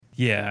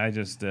Yeah, I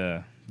just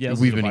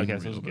We've been podcast. eating It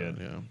was real good.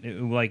 bad,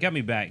 It like got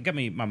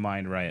me my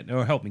mind right,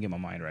 or helped me get my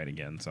mind right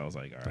again. So I was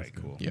like, all right,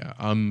 cool. Yeah,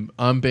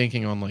 I'm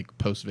banking on like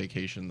post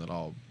vacation that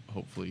I'll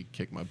hopefully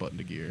kick my butt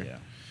into gear. Yeah.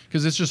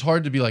 Because it's just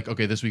hard to be like,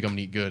 okay, this week I'm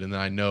gonna eat good, and then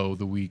I know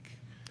the week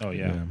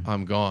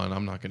I'm gone,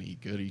 I'm not gonna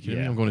eat good. Are you kidding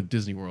me? I'm going to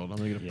Disney World. I'm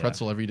gonna get a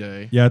pretzel every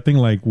day. Yeah, I think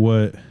like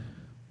what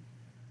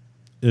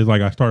is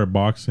like I started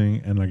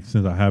boxing, and like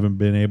since I haven't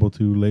been able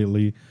to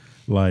lately,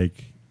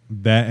 like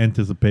that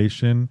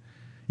anticipation.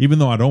 Even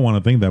though I don't want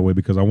to think that way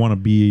because I want to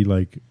be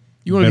like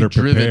you want to be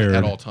driven prepared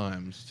at all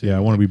times. Too. Yeah,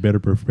 I want to be better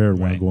prepared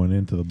when I'm going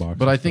into the box.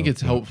 But I think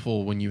it's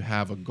helpful when you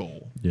have a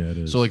goal. Yeah, it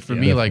is. So like for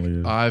me, like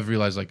is. I've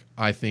realized like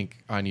I think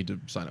I need to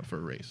sign up for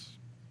a race.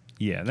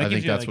 Yeah, I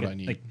think that's what I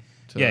need. Like,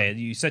 yeah,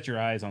 you set your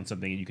eyes on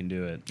something and you can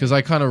do it. Because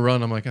I kind of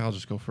run. I'm like, I'll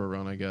just go for a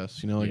run. I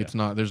guess like it's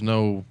not. There's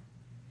nothing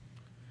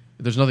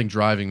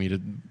driving me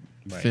to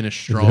finish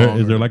strong.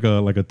 Is there like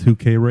a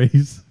 2K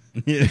race?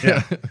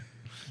 Yeah.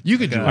 You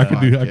could do. I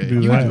could do that. You could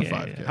do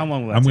 5K. How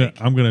long will that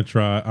take? I'm gonna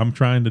try. I'm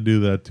trying to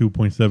do that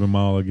 2.7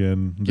 mile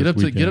again. Get up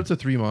to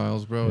 3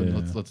 miles, bro. Yeah.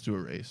 And let's do a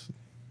race.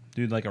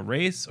 Dude, like a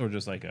race or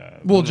just like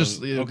a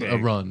a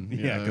run.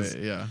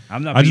 Yeah.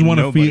 I'm not. I just want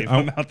to feel.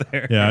 I'm out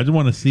there. Yeah, I just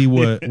want to see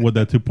what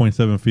that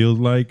 2.7 feels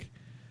like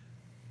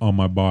on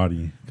my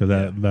body because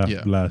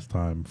that last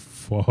time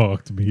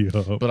fucked me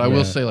up. But I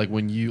will say, like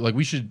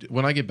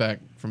when I get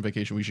back from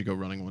vacation, we should go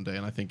running one day,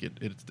 and I think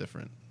it's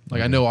different.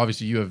 Like I know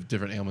obviously you have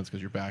different ailments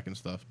because you're back and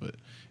stuff, but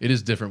it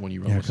is different when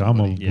you run with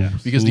somebody.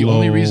 Because the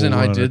only reason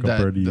I did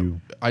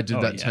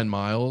that 10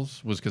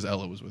 miles was because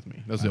Ella was with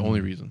me. That's the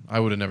only reason. I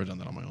would have never done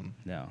that on my own.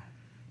 No.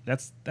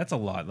 That's a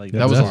lot. Like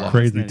that was a lot.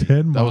 Crazy.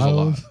 10 miles. That was a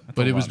lot.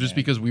 But it was just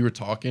because we were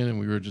talking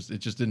and it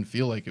just didn't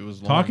feel like it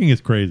was long. Talking is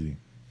crazy.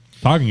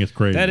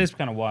 That is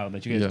kind of wild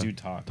that you guys do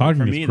talk. Talking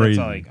for is me, crazy.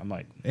 that's like I'm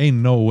like, ain't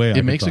no way.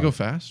 It makes it go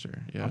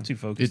faster. Yeah, I'm too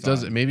focused. It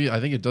does. Maybe I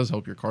think it does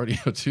help your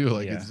cardio too.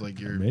 Like it's like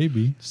you're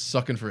maybe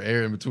sucking for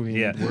air in between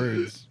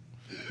words.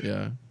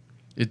 Yeah,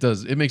 it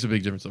does. It makes a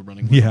big difference though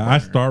running. Yeah, I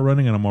start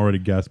running and I'm already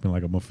gasping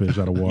like I'm a fish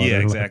out of water. Yeah,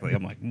 exactly.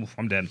 I'm like,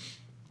 I'm dead.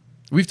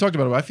 We've talked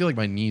about it. But I feel like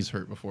my knees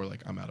hurt before.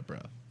 Like I'm out of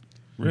breath.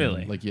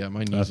 Really? Like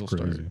my knees will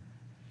start.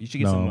 You should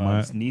get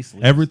some knee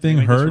sleeves. Everything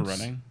hurts.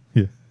 Running.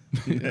 Yeah.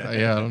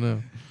 Yeah, I don't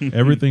know.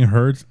 Everything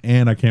hurts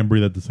and I can't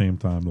breathe at the same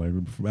time. Like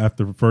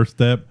after the first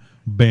step,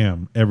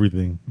 bam,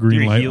 everything.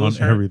 Green light on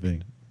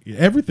everything.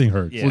 Everything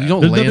hurts. Yeah. Well, you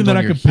don't land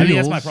on your heels. I think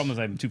that's my problem is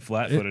I'm too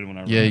flat-footed when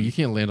I run. Yeah, you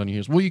can't land on your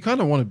heels. Well, you kind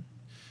of want to,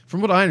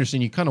 from what I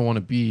understand, you kind of want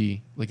to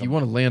be, like you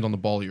want to land on the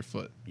ball of your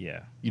foot.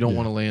 Yeah. You don't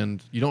want to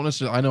land, you don't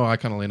necessarily, I know I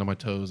kind of land on my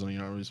toes and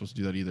you're not really supposed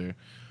to do that either.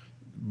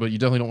 But you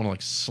definitely don't want to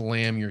like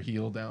slam your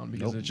heel down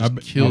because it just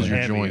kills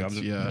your joints.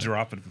 I'm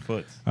dropping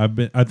foot.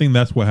 I think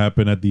that's what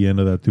happened at the end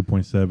of that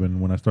 2.7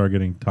 when I started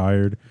getting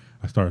tired.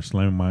 I started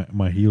slamming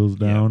my heels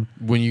down.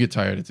 Yeah. When you get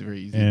tired, it's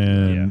very easy.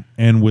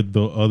 And with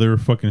the other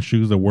fucking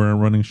shoes that weren't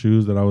running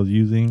shoes that I was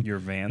using, your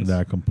Vans.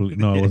 That completely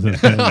no, it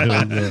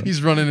wasn't.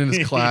 He's running in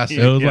his classic.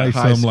 It was like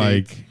some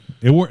skates.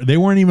 They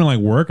weren't even like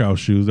workout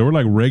shoes. They were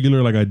like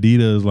regular like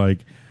Adidas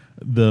like.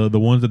 The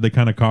ones that they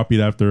kind of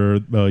copied after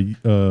the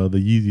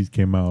Yeezys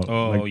came out.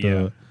 Oh like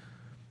yeah.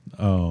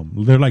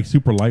 They're like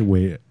super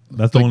lightweight.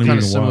 That's the only reason why. Kind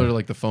of similar to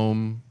like the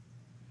foam.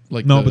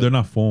 Like no, but they're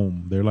not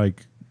foam. They're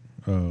like.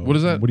 What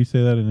is that? What do you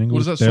say that in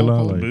English? What is that sole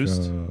called? Like,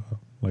 Boost.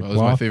 Like that's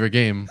my favorite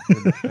game.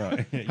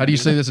 How do you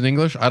say this in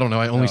English? I don't know.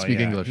 I only speak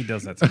English. He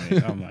does that to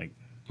me. I'm like,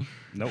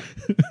 nope.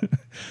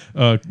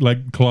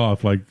 Like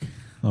cloth, like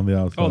on the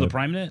outside. Oh, the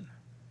Prime Knit.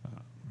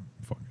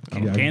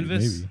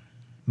 Canvas. Maybe.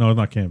 No, it's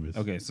not canvas.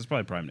 Okay, so it's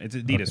probably Prime. It's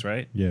Adidas,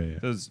 right? Yeah.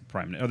 Those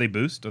Prime. Are they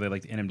Boost? Are they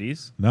like the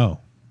NMDs? No.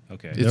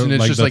 Okay.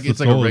 It's just like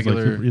it's like a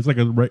regular. It's like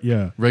a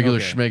regular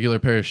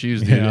schmegular pair of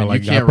shoes. Dude. Yeah,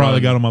 like I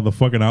probably got them on the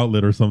fucking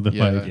outlet or something.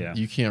 Yeah,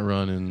 you can't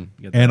run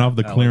and off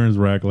the clearance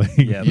rack. Like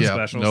the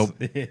specials. Nope.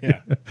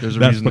 Yeah, there's a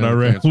that's reason what I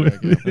ran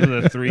with. Those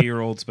are the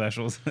 3-year-old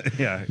specials.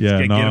 Yeah. Yeah.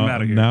 Get them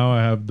out of here. Now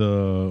I have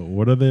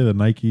what are they? The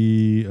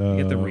Nike.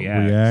 Get the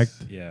React.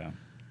 Yeah.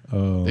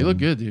 They look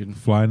good, dude.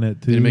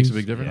 Flynet too. It makes a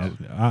big difference.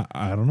 Yeah.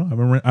 I don't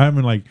know. I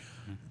haven't like.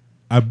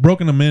 I've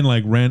broken them in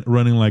like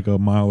running like a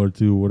mile or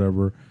two, or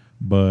whatever,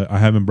 but I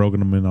haven't broken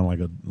them in on like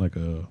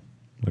a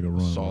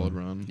run. Solid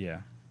run.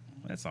 Yeah,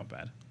 that's not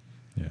bad.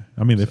 Yeah,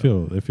 I mean they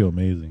feel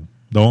amazing.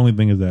 The only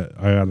thing is that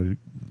I gotta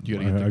get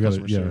the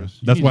customer service.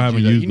 That's why I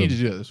haven't used them. You need to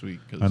do that this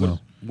week. I know.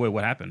 Wait,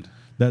 what happened?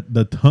 That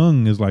the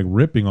tongue is like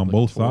ripping on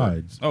both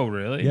sides. Oh,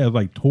 really? Yeah, it's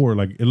like tore.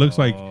 Like it looks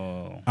like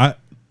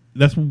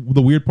That's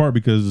the weird part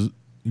because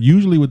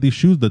usually with these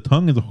shoes the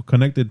tongue is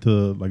connected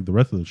to like the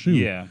rest of the shoe.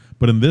 Yeah.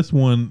 But in this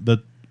one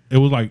it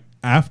was like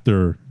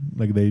after,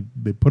 like they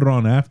put it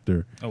on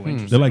after. Oh,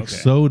 interesting. They like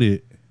sewed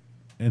it,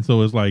 and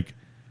so it's like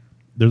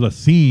there's a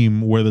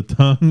seam where the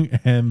tongue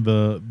and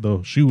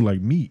the shoe like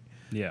meet.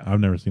 Yeah, I've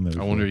never seen that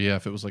before. I wonder,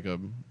 if it was like a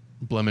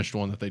blemished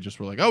one that they just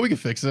were like, oh, we can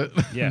fix it.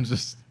 Yeah,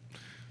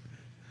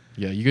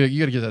 you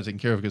gotta get that taken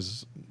care of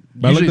because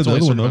But Usually I it's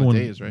looked at only the a other one.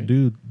 days, right?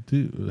 Dude,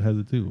 has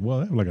it too. Well,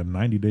 they have like a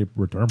 90-day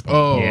return policy.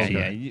 Oh, Yeah,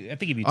 okay. yeah. I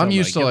think if you. I'm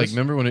used to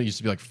remember when it used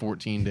to be like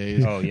 14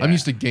 days? Oh, yeah. I'm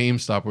used to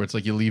GameStop where it's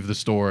like you leave the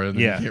store and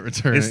then you can't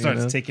return it. It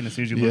starts ticking as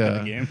soon as you look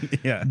at the game.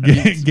 Yeah.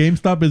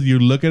 GameStop is you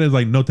look at it, it's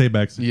like no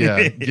takebacks.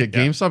 Yeah.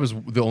 GameStop is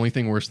the only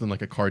thing worse than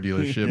like a car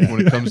dealership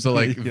when it comes to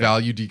like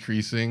value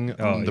decreasing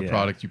on the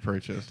product you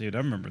purchase. Dude, I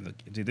remember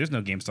there's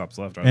no GameStops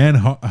left. And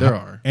there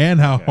are. And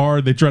how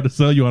hard they try to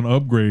sell you on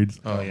upgrades.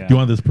 Oh yeah. Do you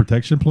want this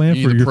protection plan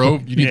You for need your pro?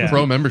 You need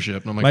pro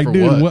membership. And I'm like, for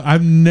dude, what?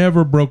 I've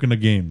never broken a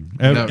game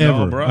ever.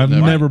 No, bro. I've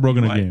never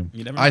broken a game.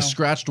 I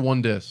scratched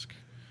one disc.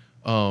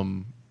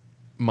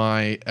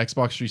 My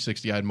Xbox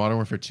 360, I had Modern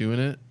Warfare 2 in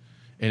it,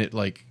 and it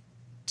like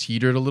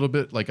teetered a little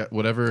bit, like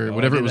whatever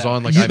it was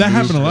on. Like that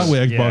happened a lot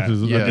with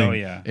Xboxes.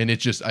 Yeah. And it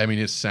just, I mean,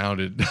 it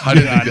sounded. I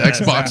didn't think the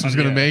Xbox was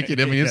gonna make it.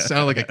 I mean, it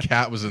sounded like a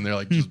cat was in there,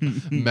 like just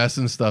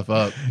messing stuff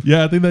up.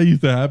 Yeah, I think that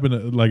used to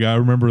happen. Like I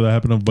remember that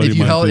happened to buddy if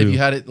you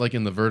had it like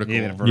in the vertical,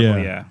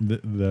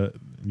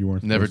 you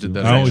weren't never did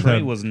that. I always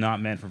it was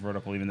not meant for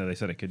vertical, even though they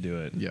said it could do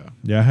it.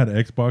 Yeah. I had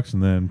Xbox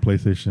and then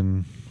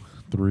PlayStation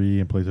 3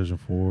 and PlayStation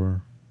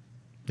 4.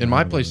 And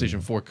my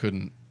PlayStation 4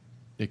 couldn't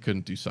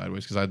do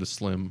sideways because I had the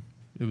slim.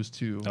 It was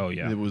too. Oh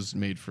yeah. It was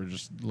made for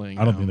just laying.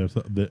 I don't think there's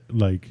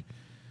like,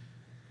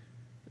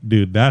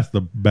 dude. That's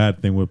the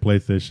bad thing with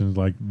PlayStations.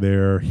 Like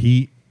their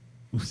heat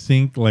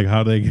sink, like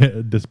how they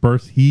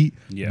disperse heat.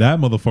 Yeah. That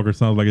motherfucker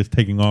sounds like it's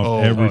taking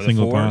off every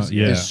single time.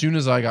 Yeah. As soon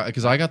as I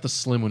got the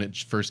slim when it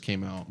first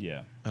came out.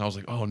 Yeah. And I was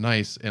like, oh,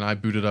 nice. And I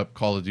booted up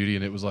Call of Duty,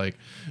 and it was like,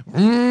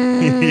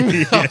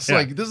 I was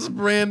like, this is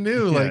brand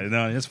new. Like,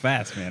 no, it's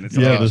fast, man. It's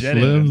the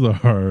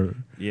slims are.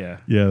 Yeah.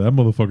 Yeah, that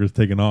motherfucker's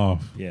taking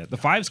off. Yeah, the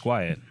 5's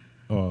quiet.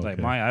 Oh, like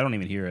I don't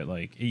even hear it.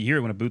 Like you hear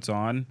it when it boots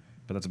on,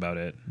 but that's about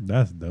it.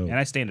 That's dope. And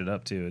I stand it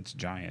up too. It's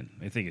giant.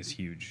 I think it's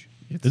huge.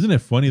 Isn't it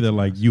funny that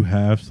like you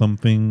have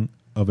something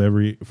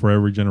for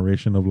every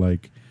generation of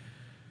like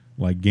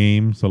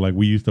games? So like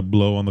we used to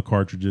blow on the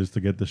cartridges to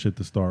get the shit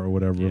to start or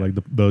whatever. Yeah. Like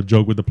the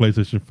joke with the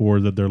PlayStation 4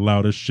 is that they're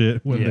loud as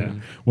shit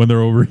when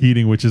they're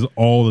overheating, which is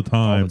all the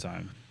time. All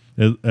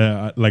the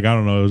time. Like I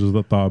don't know, it was just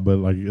a thought, but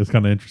like it's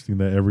kind of interesting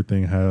that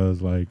everything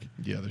has like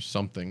there's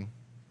something.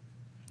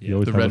 Yeah,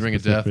 the Red Ring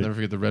of Death. Never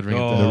forget the Red Ring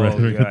of Death. Oh,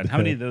 my God. How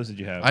many of those did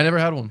you have? I never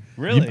had one.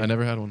 Really? I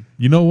never had one.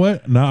 You know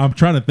what? Now I'm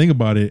trying to think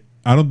about it.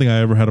 I don't think I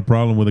ever had a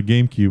problem with a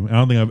GameCube. I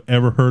don't think I've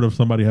ever heard of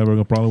somebody having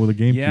a problem with a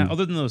GameCube. Yeah,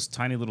 other than those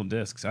tiny little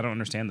discs. I don't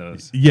understand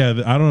those.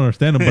 Yeah, I don't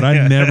understand them, but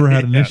I never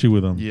had an issue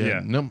with them.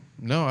 Yeah. No,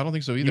 I don't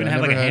think so either. You didn't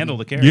have like a handle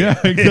to carry. Yeah,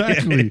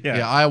 exactly.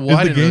 I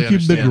Is the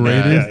GameCube the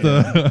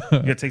greatest? You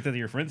gotta take that to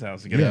your friend's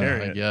house to get it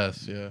carry. I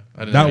guess, yeah.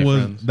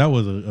 That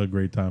was a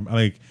great time.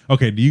 Like,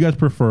 okay, do you guys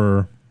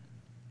prefer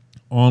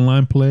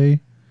online play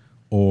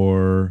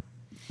or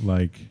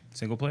like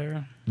single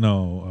player?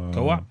 No,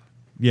 co-op.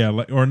 Yeah,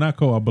 like or not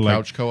co-op, but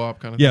couch co-op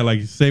kind of. Yeah, thing?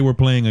 Like say we're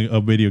playing a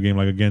video game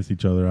like against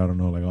each other. I don't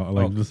know,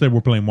 like let's say we're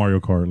playing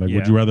Mario Kart. Like,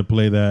 would you rather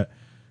play that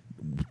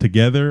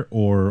together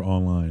or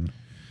online?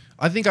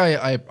 I think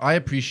I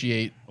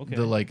appreciate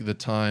the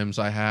times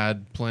I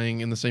had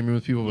playing in the same room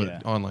with people,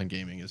 but online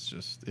gaming is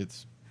just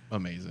it's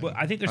amazing. Well,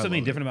 I think there's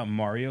something different about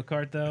Mario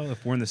Kart though.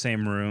 If we're in the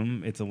same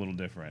room, it's a little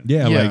different.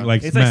 Yeah.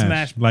 Like it's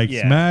Smash. Like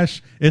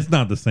Smash, it's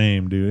not the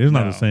same, dude. It's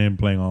not the same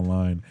playing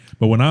online.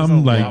 But when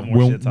I'm like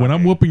when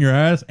I'm whooping your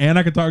ass and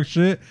I can talk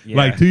shit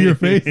like to your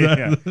face,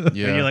 and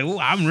you're like, "Ooh,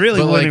 I'm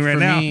really winning right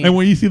now." And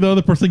when you see the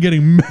other person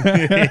getting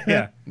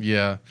mad,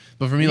 yeah.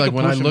 But for me, like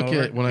when I look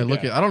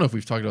at I don't know if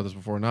we've talked about this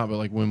before or not, but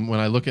like when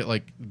I look at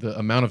like the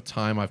amount of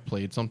time I've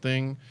played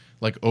something.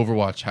 Like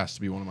Overwatch has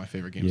to be one of my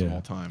favorite games of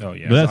all time. Oh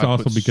yeah, but that's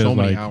also because so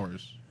many like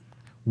hours.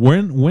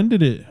 When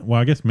did it?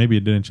 Well, I guess maybe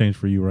it didn't change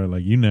for you, right?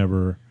 Like you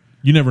never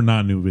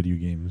not knew video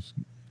games.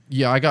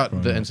 Yeah, I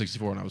got the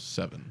N64 when I was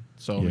 7,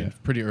 so I mean,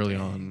 pretty early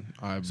on.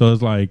 So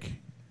it's like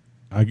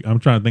I'm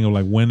trying to think of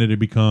like when did it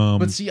become?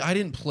 But see, I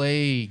didn't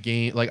play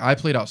game like I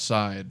played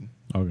outside.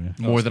 Okay.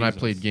 More than I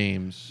played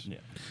games. Yeah.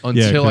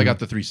 Until I got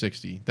the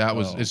 360. That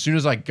was as soon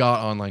as I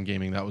got online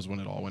gaming, that was when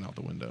it all went out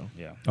the window.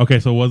 Yeah. Okay,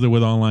 so was it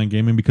with online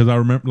gaming? Because I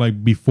remember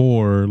like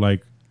before,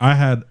 like I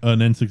had an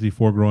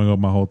N64 growing up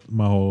my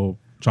whole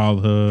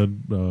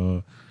childhood,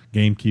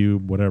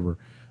 GameCube, whatever.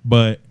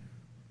 But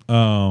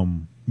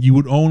you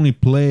would only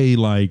play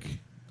like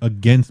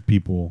against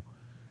people,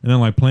 and then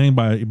like playing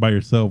by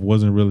yourself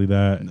wasn't really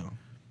that. No.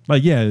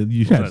 Like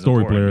you had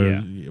story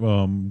players,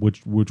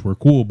 which were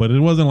cool, but it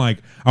wasn't like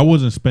I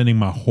wasn't spending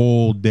my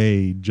whole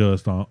day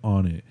just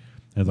on it.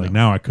 And like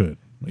now I could.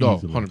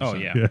 Easily. 100%. Oh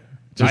yeah.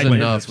 There's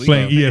enough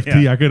playing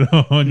EFT. I could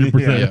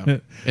 100%. Yeah.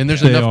 And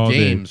there's enough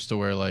games to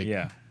where like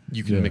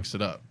you can mix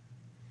it up.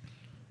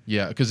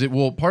 Yeah, because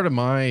part of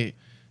my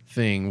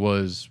thing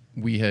was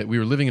we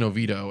were living in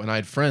Oviedo, and I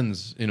had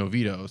friends in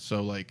Oviedo,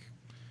 so like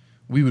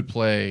we would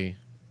play.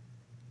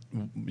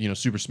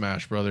 Super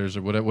Smash Brothers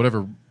or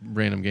whatever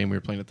random game we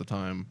were playing at the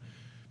time,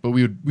 but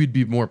we'd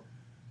be more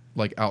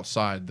like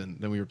outside than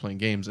we were playing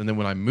games. And then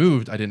when I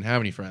moved, I didn't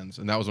have any friends,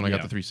 and that was when I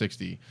got the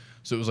 360.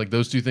 So it was like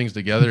those two things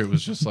together. It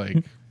was just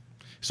like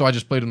So I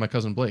just played with my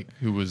cousin Blake,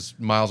 who was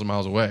miles and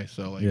miles away.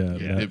 So like,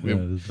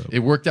 it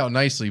worked out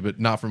nicely, but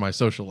not for my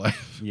social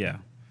life. Yeah,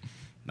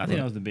 I think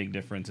that was the big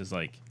difference. Is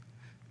like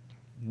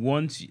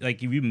once,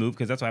 like if you move,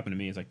 because that's what happened to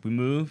me. It's like we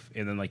move,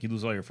 and then like you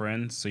lose all your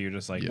friends, so you're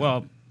just like,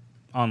 well,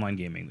 online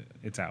gaming,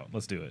 it's out.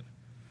 Let's do it.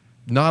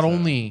 Not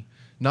only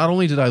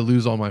did I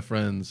lose all my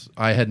friends,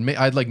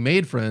 I'd like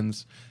made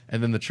friends,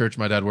 and then the church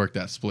my dad worked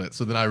at split.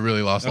 So then I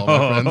really lost all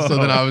my friends. So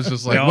then I was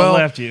just like, well,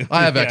 left you.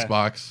 I have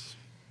Xbox.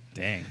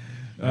 Dang.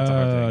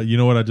 You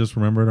know what I just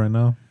remembered right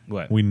now?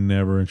 What? We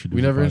never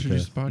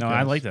introduced the podcast. No,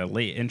 I like that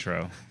late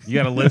intro. You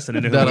got to listen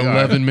to that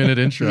 11-minute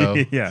intro.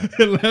 Yeah.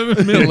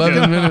 11 minutes.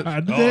 11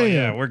 minutes. Oh,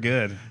 yeah, we're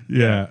good.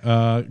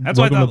 Yeah. That's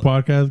welcome to the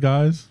podcast,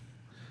 guys.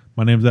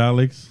 My name's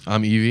Alex.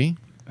 I'm Evie.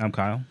 I'm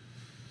Kyle.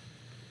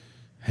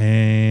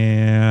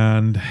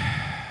 And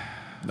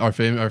our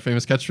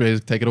famous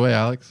catchphrase, take it away,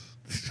 Alex.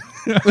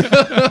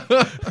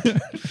 That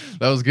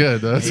was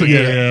good. That's that was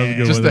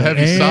good. Just a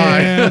heavy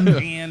sigh.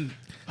 And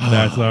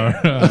that's our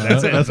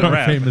that's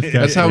our famous catchphrase.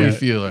 That's how we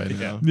feel right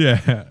now.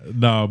 Yeah.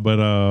 No,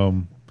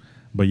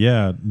 but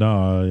yeah,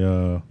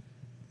 no,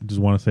 I just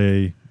want to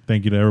say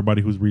thank you to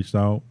everybody who's reached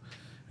out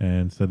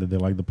and said that they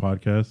like the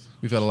podcast.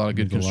 We've had a lot of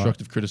good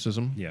constructive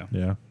criticism. Yeah.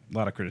 Yeah. A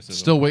lot of criticism.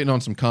 Still waiting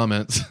on some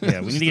comments. Yeah,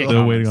 we need to get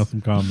Still waiting on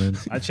some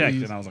comments. I checked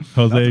and I was like,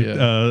 Jose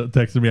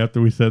texted me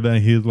after we said that,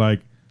 and he was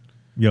like,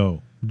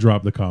 yo,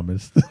 drop the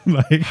comments.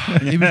 Like,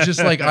 he was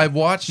just like, I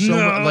watched so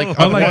much. Like,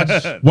 I'm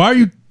like, why are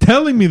you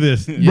telling me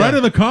this? Yeah. Write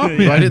in the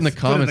comments. Write it in the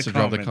comments to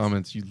drop the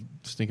comments, you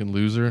stinking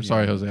loser. Yeah.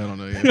 Sorry, Jose, I don't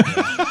know you.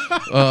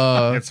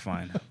 It's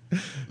fine.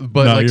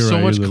 But no, like so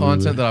much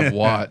content that I've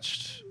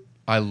watched,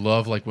 I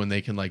love like when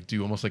they can like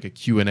do almost like a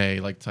Q&A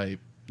like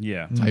type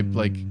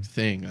like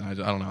thing. And I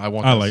don't know. I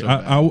want.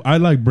 I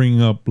like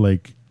bringing up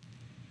like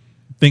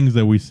things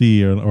that we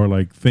see or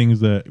like things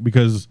that,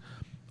 because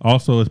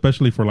also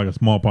especially for like a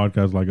small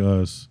podcast like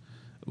us,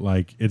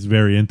 like it's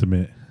very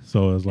intimate.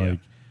 So it's like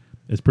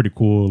it's pretty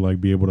cool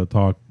like be able to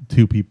talk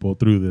to people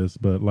through this.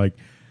 But like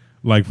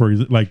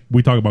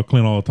we talk about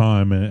Clint all the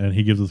time, and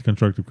he gives us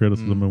constructive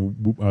criticism,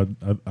 and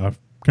I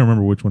can't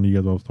remember which one of you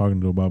guys I was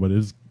talking to about, but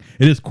it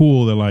is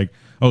cool that like,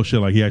 oh shit,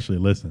 like he actually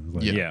listens.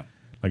 Like,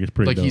 like it's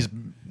pretty like dope. He's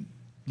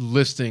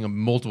listing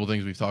multiple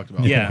things we've talked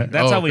about. Yeah,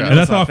 that's how we know. And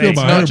that's how I feel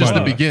about everybody. Not just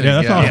the beginning. Yeah,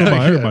 that's how I feel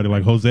about everybody.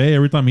 Like Jose,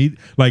 every time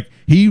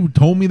he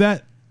told me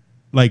that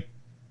like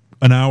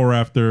an hour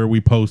after we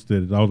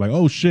posted, I was like,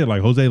 oh shit,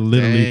 like Jose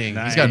literally.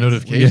 Nice. He's got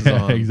notifications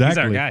on.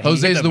 Exactly. He's our guy.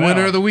 Jose's the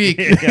winner of the week.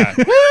 Yeah.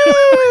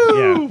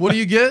 What do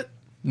you get?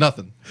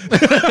 Nothing.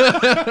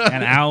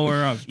 An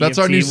hour of that's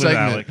EFT our new with segment.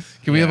 Alex.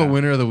 Can we have a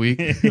winner of the week?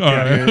 All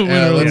right.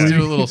 Let's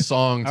do a little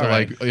song to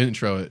like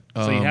intro it.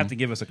 So you have to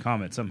give us a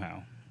comment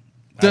somehow.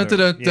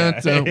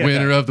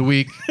 Winner of the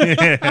week,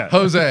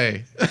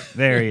 Jose.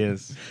 There he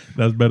is.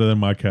 That's better than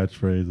my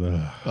catchphrase.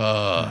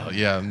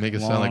 Yeah, make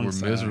it sound like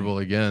we're miserable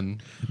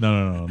again.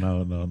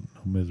 No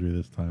misery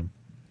this time.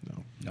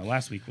 No,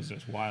 last week was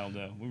just wild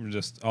though. We were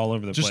just all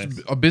over the place.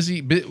 Just a busy.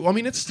 I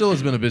mean, it still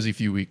has been a busy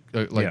few weeks.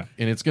 And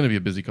it's going to be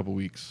a busy couple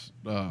weeks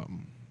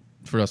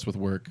for us with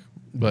work.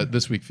 But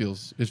this week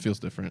feels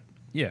different.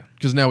 Yeah,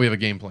 because now we have a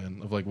game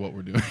plan of like what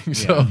we're doing.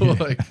 So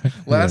like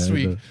last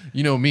week,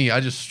 you know me, I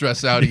just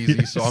stress out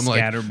easy. So I'm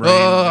like, I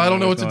don't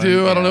know what to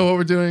do. I don't know what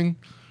we're doing.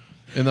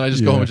 And then I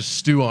just go home and just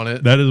stew on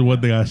it. That is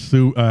one thing I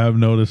have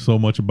noticed so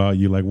much about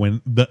you. Like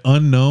when the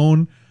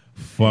unknown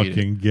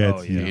fucking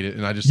gets you. Hate it.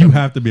 And I just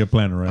have to be a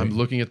planner, right? I'm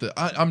looking at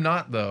I'm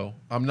not though.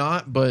 I'm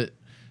not, but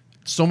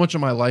so much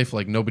of my life,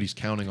 like nobody's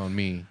counting on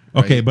me.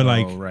 Right? Okay, but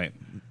like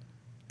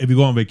if you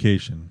go on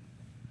vacation,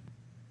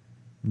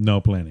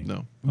 no planning.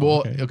 No.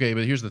 Well, okay,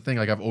 but here's the thing.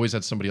 Like I've always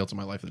had somebody else in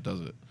my life that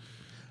does it.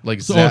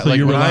 Like so Zach,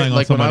 like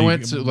when I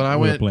went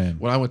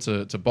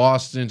to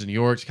Boston, to New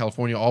York, to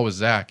California, all with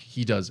Zach.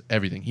 He does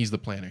everything. He's the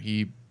planner.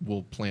 He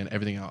will plan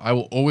everything out. I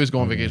will always go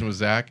on vacation with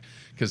Zach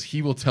because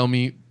he will tell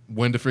me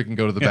when to freaking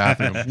go to the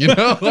bathroom. You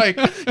know, like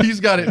he's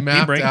got it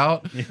mapped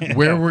out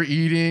where we're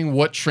eating,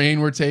 what train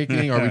we're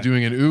taking, are we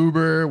doing an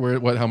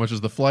Uber, how much is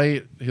the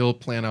flight? He'll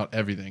plan out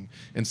everything.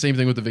 And same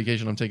thing with the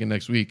vacation I'm taking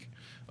next week.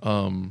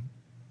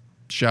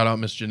 Shout out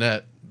Miss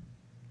Jeanette.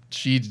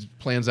 She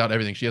plans out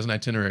everything. She has an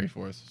itinerary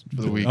for us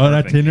for the week. Oh, an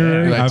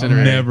itinerary? Have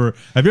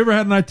you ever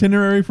had an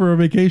itinerary for a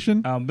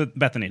vacation? But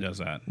Bethany does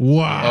that.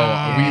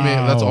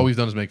 Wow. That's all we've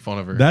done is make fun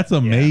of her. That's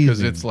amazing.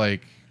 Because it's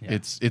like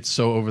it's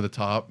so over the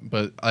top,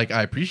 but like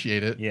I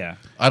appreciate it. Yeah.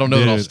 I don't know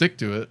that I'll stick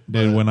to it.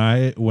 Dude, when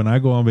I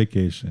go on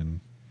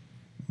vacation,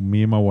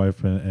 me and my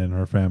wife and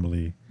her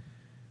family,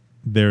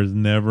 there's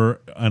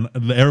never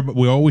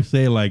we always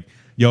say like,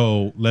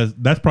 yo,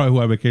 that's probably who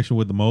I vacation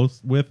with the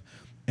most with.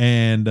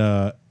 And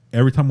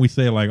every time we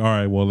say like, all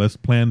right, well, let's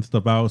plan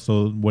stuff out.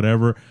 So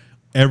whatever,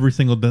 every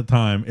single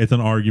time it's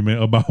an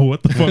argument about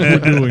what the fuck we're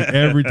doing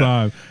every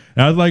time.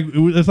 And I was like,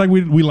 it's like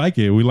we like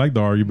it. We like the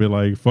argument.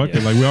 Like fuck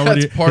it. Like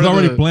it's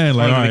already planned.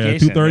 Like all right,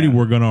 at 2:30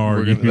 we're gonna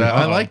argue.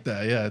 I like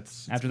that. Yeah,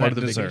 it's after part that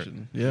of the dessert.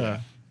 vacation.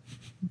 Yeah,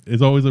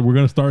 it's always like we're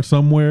gonna start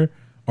somewhere.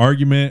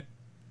 Argument.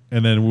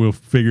 and then we'll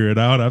figure it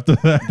out after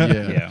that.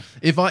 Yeah.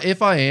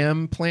 If I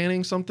am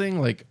planning something,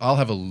 like I'll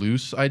have a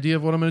loose idea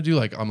of what I'm going to do.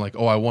 Like I'm like,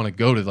 oh, I want to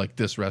go to like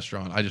this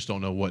restaurant. I just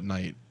don't know what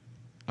night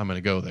I'm going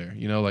to go there.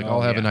 You know, like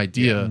I'll have an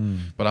idea,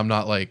 but I'm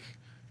not like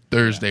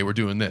Thursday we're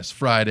doing this,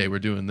 Friday we're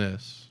doing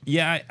this.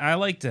 Yeah, I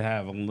like to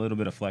have a little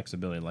bit of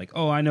flexibility. Like,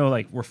 oh, I know,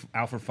 like we're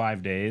out for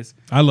 5 days.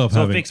 I love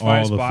having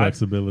all the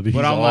flexibility.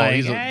 But I'm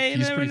like, hey, you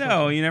never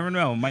know. You never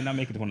know. Might not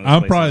make it to one of those I'm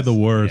places. probably the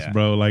worst,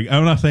 bro. Like,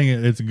 I'm not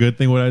saying it's a good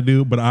thing what I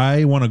do, but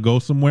I want to go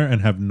somewhere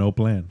and have no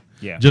plan.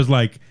 Yeah. Just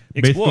like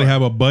Explore. basically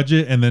have a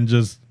budget and then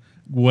just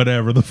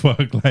whatever the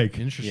fuck. Like,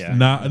 interesting.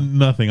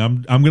 Nothing.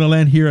 I'm gonna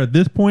land here at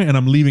this point and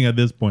I'm leaving at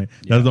this point.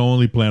 That's the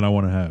only plan I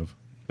want to have.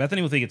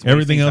 Bethany will think it's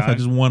everything else. Time. I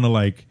just want to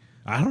like.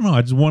 I don't know.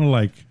 I just want to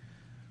like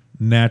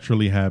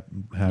naturally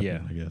happen.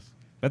 I guess.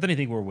 Bethany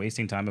think we're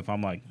wasting time if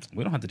I'm like,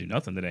 we don't have to do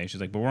nothing today.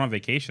 She's like, but we're on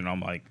vacation.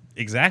 I'm like,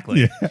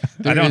 exactly. Yeah.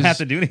 I don't have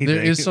to do anything.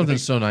 There is something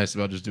so nice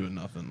about just doing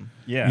nothing.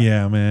 Yeah.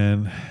 Yeah,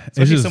 man.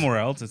 Especially somewhere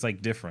else, it's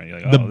like different. You're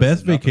like, the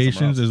best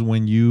vacations is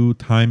when you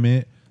time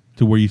it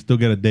to where you still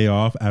get a day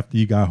off after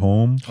you got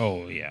home.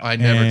 Oh yeah. I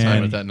never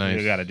time it that nice.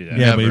 You got to do that.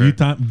 Yeah, never. But if you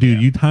time,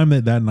 dude, you time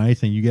it that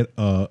nice and you get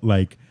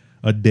like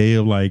a day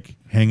of like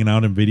hanging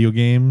out in video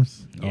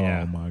games.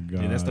 Yeah. Oh my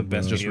god, dude, that's the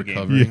best. Just video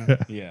recovering. Game.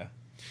 Yeah.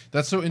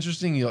 That's so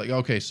interesting. You're like,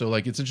 okay, so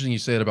like it's interesting you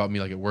say it about me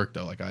like at work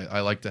though. Like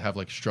I like to have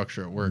like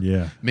structure at work.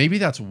 Yeah. Maybe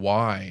that's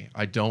why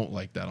I don't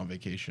like that on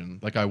vacation.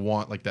 Like I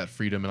want like that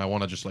freedom and I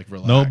want to just like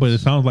relax. No, but it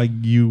sounds like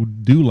you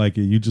do like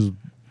it. You just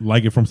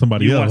like it from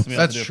somebody else.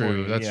 That's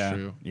true. That's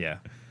true. Yeah.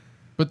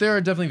 But there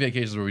are definitely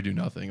vacations where we do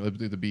nothing. Like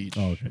the beach.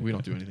 Oh, okay. We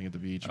don't do anything at the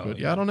beach. But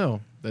yeah, I don't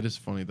know. That is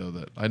funny though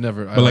that I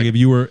never. But like if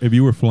you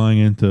were flying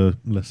into,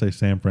 let's say,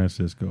 San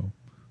Francisco,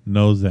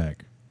 no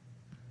Zach,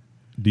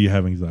 do you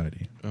have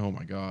anxiety? Oh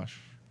my gosh.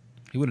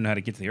 He wouldn't know how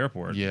to get to the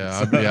airport. Yeah,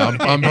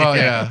 I'm probably,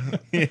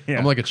 yeah.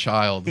 I'm like a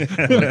child when it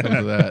comes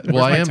to that.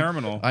 Well,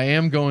 I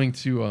am going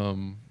to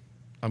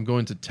I'm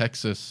going to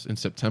Texas in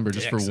September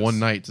just for one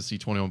night to see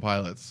 21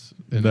 Pilots,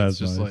 and that's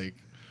just nice. Like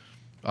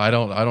I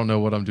don't know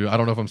what I'm doing. I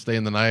don't know if I'm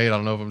staying the night. I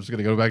don't know if I'm just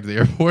gonna go back to the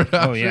airport.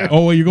 Oh yeah.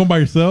 Oh, you're going by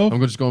yourself? I'm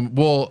just going.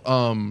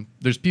 Well,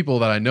 there's people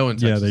that I know in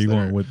Texas. Yeah, you're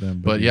going with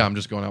them. But yeah, I'm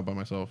just going out by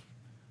myself.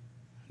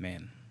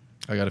 Man,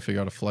 I got to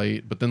figure out a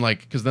flight. But then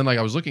because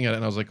I was looking at it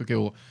and I was like, okay,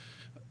 well,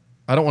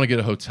 I don't want to get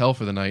a hotel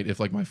for the night if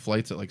like my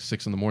flight's at like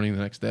 6 a.m. the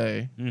next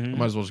day. I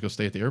might as well just go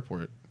stay at the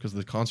airport because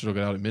the concert will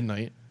get out at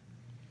midnight.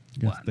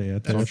 Stay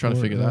at so I'm trying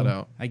to figure that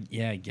out. I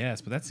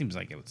guess, but that seems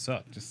like it would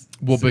suck. Just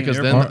because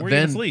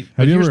then sleep.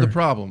 But here's the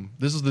problem.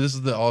 This is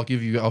the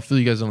I'll fill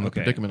you guys in on the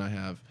predicament I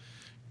have.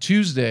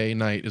 Tuesday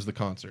night is the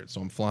concert, so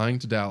I'm flying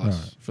to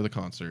Dallas for the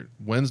concert.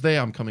 Wednesday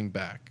I'm coming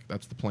back.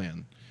 That's the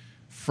plan.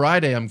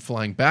 Friday I'm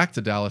flying back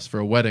to Dallas for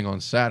a wedding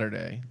on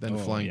Saturday, then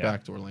flying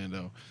back to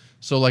Orlando.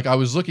 So like I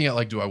was looking at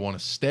like, do I want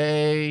to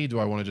stay? Do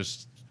I want to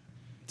just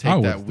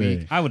take that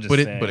week? I would just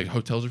stay. But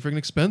hotels are freaking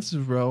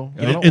expensive, bro.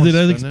 Is it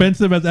as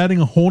expensive as adding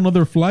a whole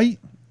nother flight?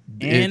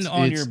 And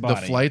on your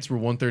body. The flights were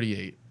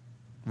 $138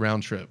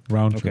 round trip.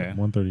 Round trip,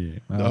 $138.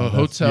 A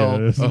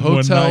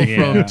hotel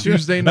from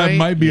Tuesday night that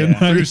might be a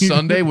through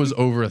Sunday was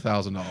over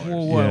 $1,000.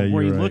 Well, where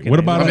are you looking? What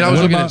about? I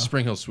was looking at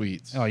Spring Hill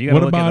Suites. Oh, you got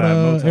to look at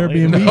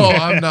Airbnb? No,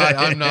 I'm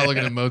not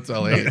looking at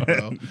Motel 8,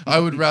 bro. I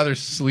would rather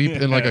sleep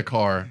in like a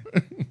car.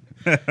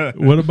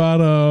 What about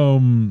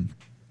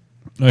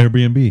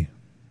Airbnb?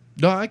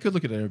 No, I could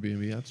look at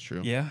Airbnb. That's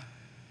true. Yeah.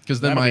 Because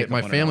then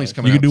my family's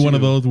coming. You could do one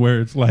of those where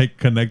it's like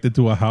connected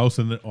to a house,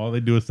 and all they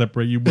do is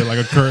separate you with like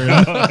a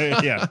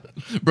curtain. Yeah,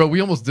 bro,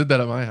 we almost did that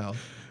at my house.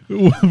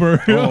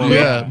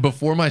 Yeah,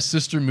 before my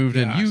sister moved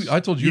in. I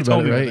told you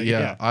about it, right?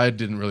 Yeah, I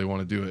didn't really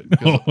want to do it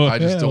because I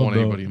just don't want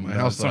anybody in my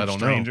house that I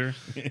don't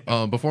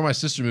know. Before my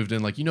sister moved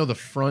in, like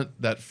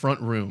that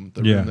front room,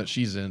 the room that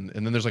she's in,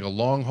 and then there's like a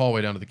long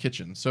hallway down to the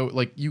kitchen. So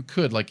like you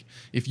could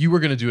if you were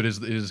gonna do it,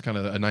 it is kind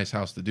of a nice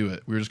house to do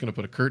it. We were just gonna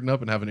put a curtain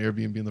up and have an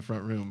Airbnb in the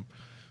front room,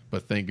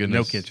 but thank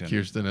goodness no kitchen.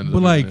 Kirsten ended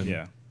up.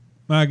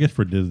 But I guess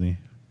for Disney.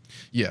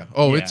 Yeah.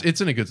 Oh, yeah.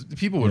 It's in a good.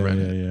 People would rent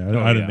it.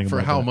 Yeah. I didn't think for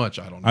about how that. much.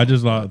 I don't know. I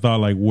just thought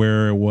like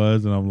where it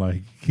was, and I'm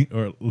like,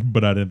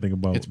 but I didn't think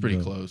about. It's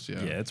pretty close.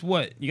 Yeah. Yeah. It's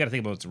what you got to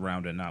think about. What's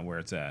around it, not where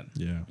it's at.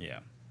 Yeah. Yeah.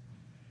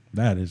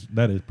 That is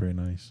pretty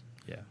nice.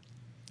 Yeah.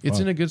 It's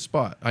in a good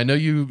spot. I know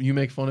you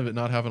make fun of it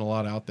not having a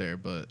lot out there,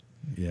 but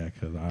yeah,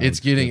 because it's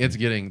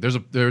getting. There's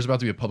about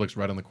to be a Publix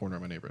right on the corner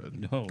of my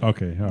neighborhood. No.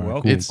 Okay. All right.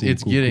 Well, cool,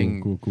 it's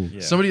getting cool.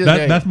 Yeah. Somebody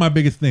that's my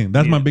biggest thing.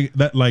 That's my big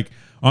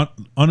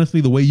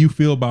honestly, the way you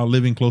feel about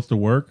living close to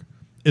work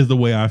is the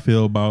way I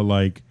feel about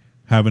like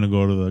having to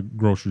go to the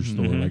grocery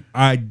store. Like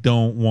I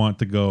don't want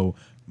to go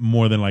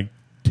more than like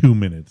 2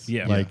 minutes.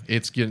 Yeah. Like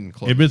it's getting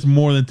close. If it's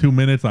more than 2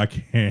 minutes, I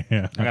can't.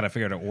 I got to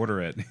figure out to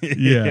order it.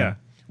 Yeah.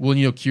 Well,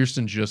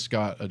 Kirsten just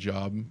got a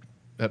job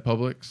at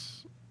Publix.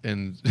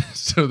 And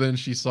so then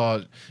she saw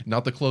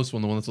not the close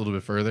one, the one that's a little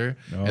bit further.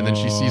 And then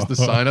she sees the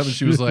sign up and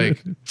she was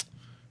like,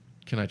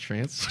 can I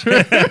transfer?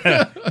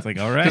 It's like,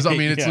 all right. Because, I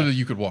mean, it's literally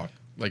you could walk.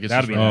 Like, it's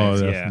That'd be nice.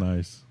 nice. Oh, that's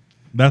nice.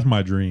 That's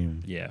my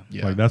dream. Yeah.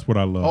 Like, that's what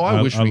I love. Oh,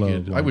 I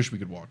wish we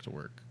could walk to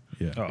work.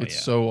 Yeah.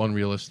 It's so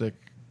unrealistic.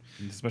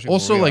 Especially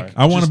also, like,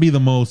 I want to be the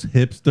most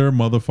hipster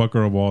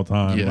motherfucker of all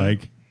time. Yeah.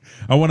 Like,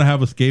 I want to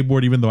have a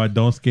skateboard, even though I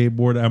don't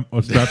skateboard.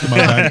 I'm strapped to my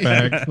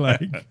backpack.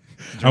 Like,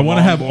 I want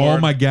to have all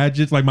my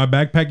gadgets. Like my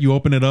backpack, you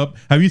open it up.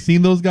 Have you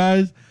seen those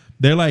guys?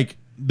 They're like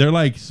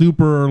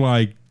super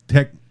like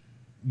tech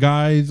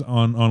guys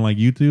on like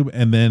YouTube,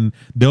 and then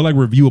they'll like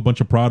review a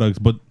bunch of products,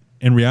 but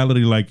in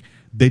reality, like,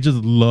 they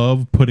just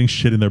love putting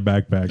shit in their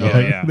backpack. Oh,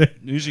 like, yeah.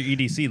 Use your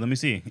EDC. Let me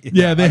see.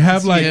 Yeah, they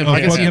have like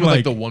I can see him with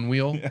like the one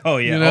wheel. Oh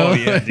yeah. You know? Oh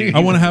yeah. Dude. I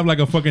want to have like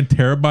a fucking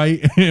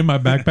terabyte in my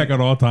backpack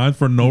at all times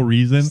for no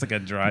reason. Just like a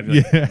drive.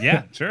 Like,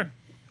 yeah, sure.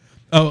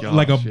 Oh,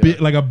 like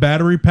a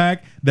battery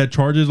pack that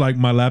charges like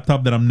my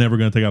laptop that I'm never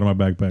gonna take out of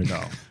my backpack.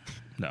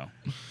 No.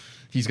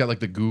 He's got like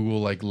the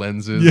Google like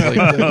lenses. Yeah.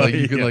 Like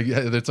you could like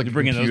it's like a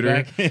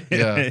computer. Those back?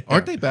 Yeah.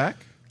 Aren't they back?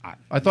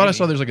 I thought I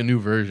saw there's like a new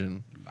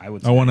version. I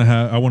would. I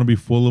want to be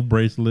full of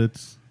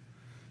bracelets.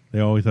 They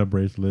always have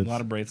bracelets. A lot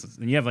of bracelets,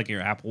 and you have like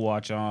your Apple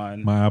Watch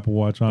on. My Apple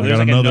Watch on. Well, I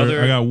got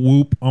another. I got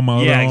Whoop on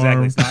my other exactly.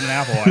 arm. It's not an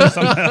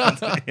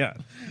Apple Watch. Yeah.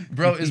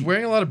 Bro, is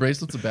wearing a lot of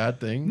bracelets a bad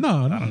thing?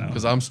 No, I don't know.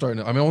 Because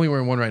I'm only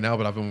wearing one right now,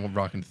 but I've been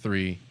rocking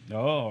 3.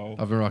 Oh.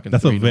 I've been rocking.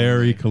 That's 3 a very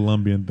normally.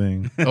 Colombian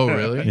thing. Oh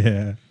really?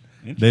 Yeah,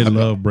 they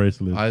love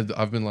bracelets.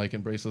 I've been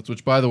liking bracelets.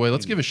 Which, by the way,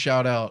 let's give a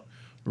shout out.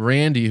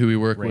 Randy, who we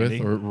work with,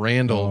 or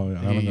Randall,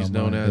 he's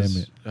known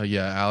as.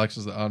 Alex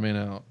is the odd man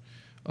out.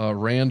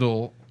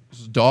 Randall's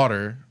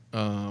daughter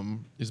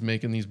is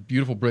making these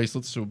beautiful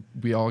bracelets, so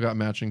we all got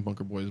matching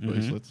Bunker Boyz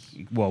bracelets.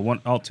 Well,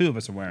 all 2 of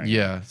us are wearing.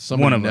 Yeah,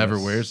 someone who never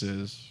wears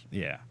his.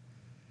 Yeah.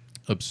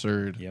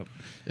 Absurd. Yep.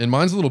 And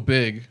mine's a little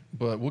big,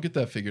 but we'll get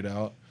that figured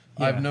out.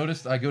 Yeah. I've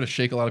noticed I go to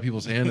shake a lot of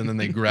people's hand and then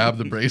they grab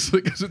the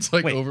bracelet because it's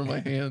like over my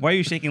hand. Why are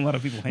you shaking a lot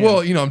of people's hands? Well,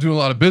 I'm doing a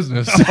lot of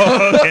business.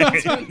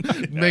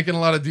 Okay. Making a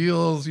lot of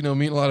deals,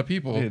 meeting a lot of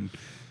people. Dude,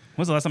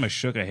 when's the last time I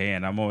shook a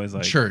hand? I'm always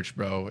like Church,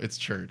 bro. It's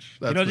church.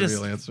 That's the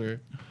real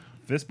answer.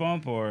 Fist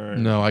bump or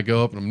no? I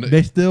go up and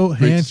they still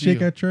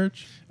handshake at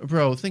church,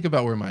 bro. Think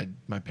about where my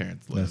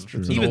parents live. That's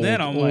true. Even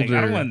then, I'm like,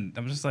 I don't want.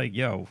 I'm just like,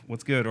 yo,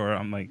 what's good? Or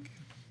I'm like,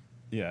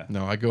 yeah.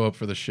 No, I go up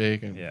for the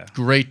shake. And yeah.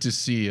 Great to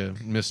see you,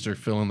 Mr.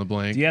 Fill in the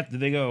blank. Did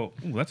they go?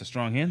 Ooh, that's a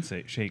strong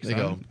shake. They son.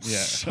 go, yeah.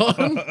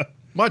 Son,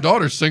 my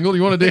daughter's single.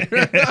 You want to date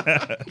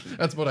her?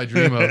 That's what I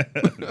dream of.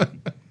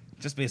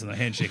 Just based on the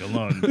handshake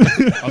alone,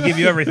 I'll give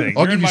you everything.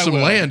 I'll give you some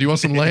land. Do you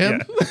want some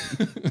land?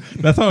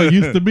 That's how it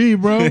used to be,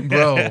 bro.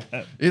 Bro,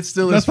 it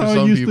still is for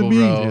some people,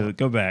 bro. Dude,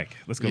 go back.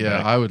 Let's go back.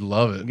 Yeah, I would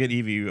love it. We'll get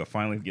Evie.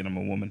 Finally get him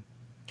a woman.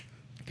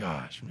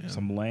 Gosh, man.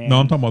 Some land. No,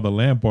 I'm talking about the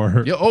land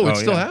part. Yeah, it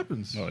still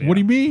happens. Oh, yeah. What do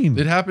you mean?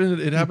 It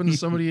happened to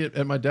somebody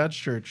at my dad's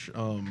church.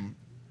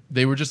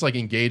 They were just like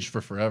engaged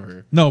for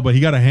forever. No, but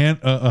he got a hand.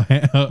 Well,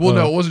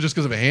 no, it wasn't just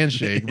because of a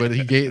handshake, but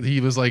he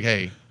was like,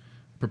 hey,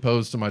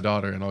 propose to my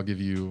daughter and I'll give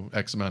you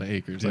X amount of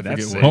acres. Dude, I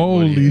forget what.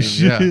 Holy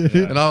shit.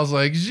 Yeah. And I was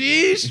like,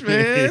 sheesh,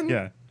 man.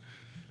 Yeah.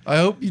 I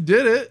hope you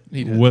did it.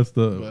 He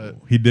did.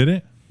 He did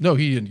it? No,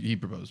 he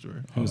proposed to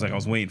her. He was like, I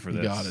was waiting for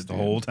this the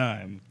whole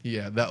time.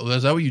 Yeah,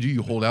 is that what you do?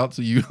 You hold out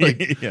so you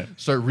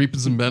start reaping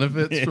some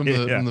benefits from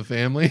the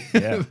family?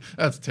 Yeah.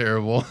 That's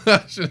terrible.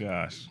 Gosh.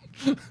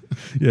 Yeah,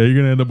 you're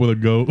gonna end up with a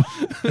goat.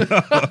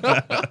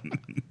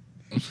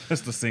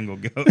 Just a single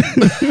goat.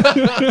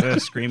 A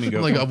screaming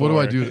goat. Like, what do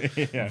I do?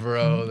 Yeah.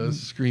 Bro, those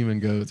screaming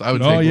goats. I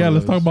would. Oh yeah,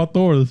 let's talk about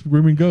Thor. The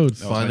screaming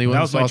goats. Finally,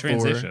 that was my Thor.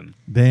 transition.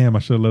 Damn, I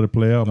should have let it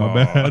play out. My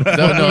bad. No,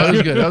 that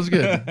was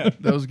good.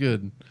 That was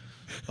good.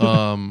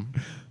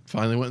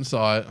 Finally went and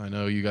saw it. I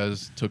know you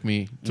guys took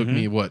me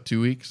what,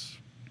 2 weeks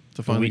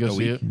to finally go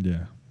see it.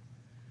 Yeah,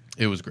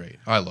 it was great.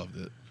 I loved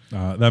it.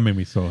 That made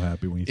me so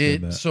happy when you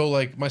said that. So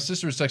like my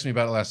sister was texting me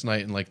about it last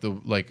night, and I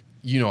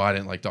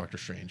didn't like Doctor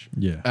Strange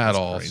at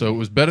all. Crazy. So it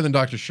was better than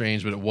Doctor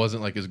Strange, but it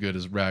wasn't like as good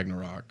as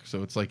Ragnarok.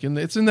 So it's like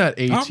it's in that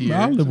A tier.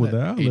 I'll live with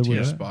that. I'll live with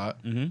that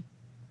spot. Mm-hmm.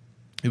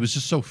 It was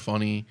just so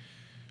funny.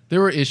 There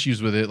were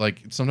issues with it.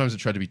 Like sometimes it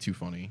tried to be too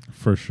funny.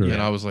 For sure.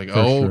 And I was like,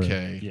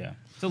 okay. Yeah.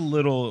 It's a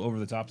little over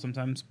the top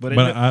sometimes, but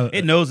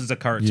it knows it's a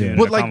cartoon.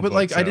 Yeah.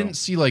 But I didn't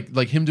see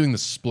like him doing the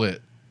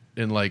split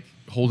and like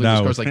holding his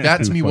cards. Like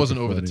that to me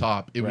wasn't over the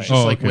top. It was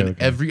just when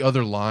every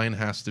other line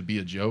has to be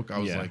a joke. I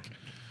was like,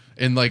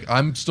 and like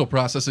I'm still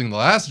processing the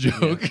last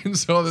joke, and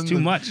so then too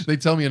much. They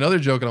tell me another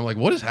joke, and I'm like,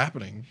 what is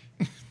happening?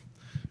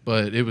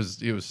 But it was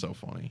so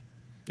funny.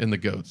 And the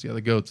goats, the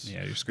goats. Yeah,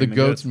 you're the screaming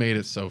goats made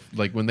it so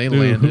like when they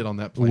landed on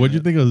that planet. What'd you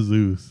think of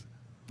Zeus?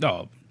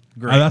 Oh,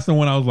 great. That's the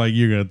one I was like,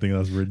 you're gonna think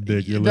that's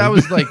ridiculous. That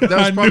was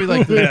probably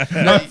like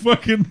I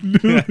fucking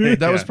knew it.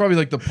 That was probably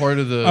like the part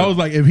of the. I was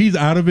like, if he's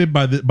out of it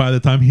by the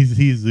time he's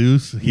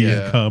Zeus, he's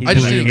come. I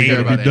just didn't care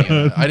about any of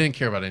that. I didn't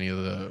care about any of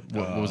the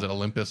what was it,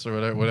 Olympus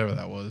or whatever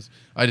that was.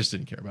 I just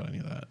didn't care about any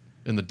of that.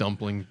 And the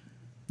dumpling.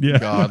 Yeah.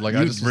 God, like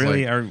you I just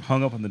really are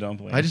hung up on the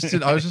dumpling. I was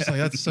just like,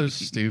 that's so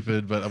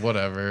stupid, but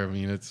whatever. I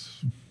mean,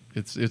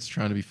 it's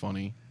trying to be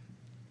funny.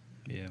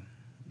 Yeah.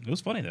 It was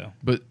funny though.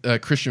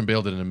 But Christian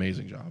Bale did an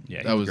amazing job.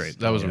 Yeah, that was great.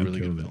 That was a really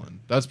good villain.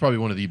 That's probably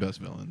one of the best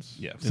villains.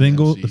 Yeah,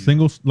 single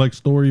like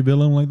story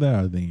villain like that.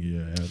 I think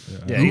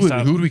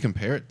Who would we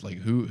compare it? Like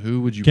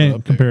who would you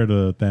can't compare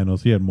to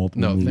Thanos? He had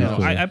multiple movies. No,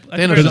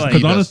 Thanos.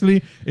 Because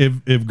honestly,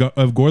 if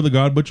Gore the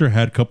God Butcher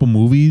had a couple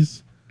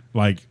movies,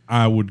 like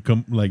I would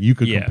you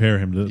could compare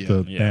him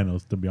to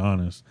Thanos. To be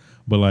honest,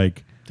 but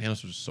like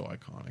Thanos was just so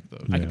iconic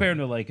though. I compare him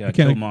to like I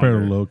can't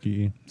compare to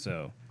Loki.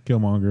 So.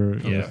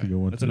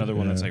 Killmonger, that's another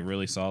one that's like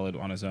really solid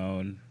on his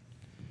own.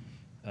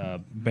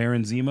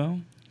 Baron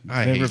Zemo,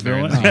 I hate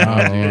villain.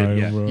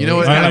 Zemo. You know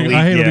what? I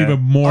hate him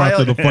even more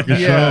after the fucking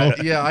show.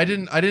 Yeah, I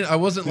didn't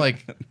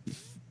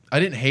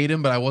hate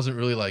him, but I wasn't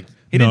really like.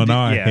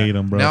 I hate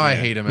him, bro. Now I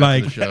hate him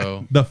after the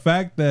show. The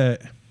fact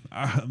that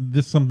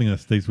this is something that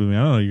sticks with me.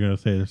 I don't know what you're gonna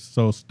say. It's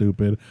so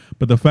stupid,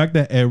 but the fact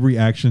that every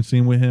action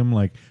scene with him,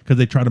 like, because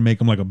they try to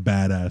make him like a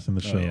badass in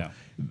the show.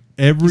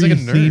 Every like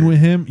scene with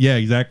him,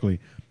 exactly.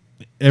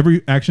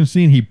 Every action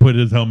scene, he put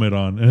his helmet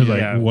on. And it's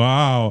like,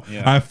 wow.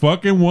 Yeah. I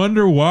fucking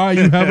wonder why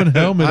you have a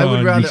helmet on. I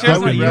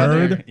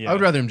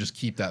would rather him just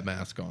keep that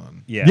mask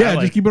on. Yeah,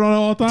 just keep it on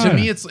all the time. To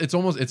me,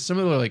 it's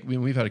similar. Like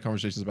we've had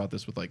conversations about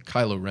this with like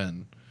Kylo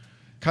Ren.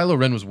 Kylo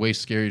Ren was way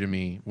scary to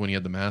me when he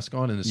had the mask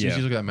on, and as soon as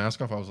he took that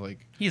mask off, I was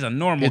like, he's a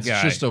normal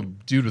guy. It's just a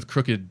dude with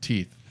crooked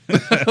teeth.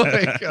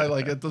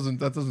 That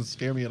doesn't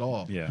scare me at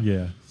all.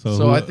 Yeah.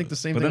 So I think the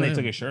same thing. But then they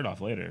took his shirt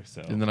off later.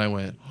 So and then I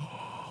went.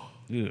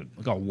 Dude,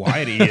 look how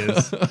wide he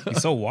is.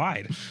 He's so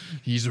wide.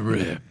 He's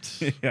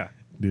ripped. Yeah.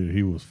 Dude,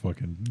 he was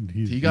fucking...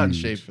 He got in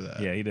shape for that.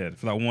 Yeah, he did.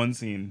 For that one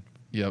scene.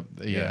 Yep.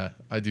 Yeah.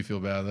 I do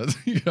feel bad.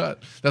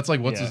 That's like,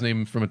 what's his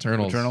name from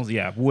Eternals? Eternals,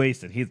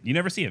 wasted. You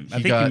never see him.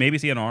 I think you maybe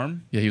see an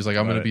arm. Yeah, he was like,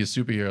 I'm going to be a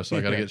superhero, so I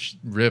got to get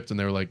ripped. And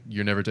they were like,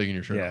 you're never taking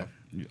your shirt off.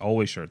 Yeah,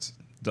 always shirts.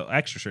 The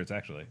extra shirts,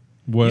 actually.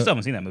 You still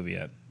haven't seen that movie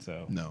yet,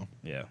 so... No.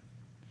 Yeah.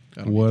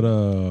 What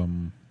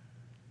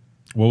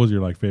was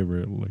your, like,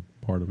 favorite, like,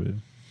 part of it?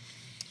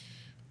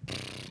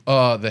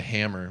 The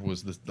hammer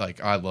was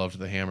I loved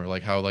the hammer,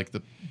 like how like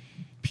the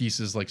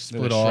pieces like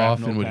split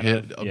off and would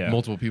hit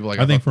multiple people. Like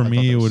I think for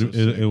me it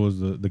was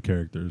the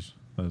characters.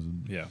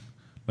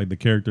 Like the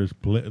characters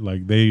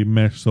like they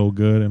mesh so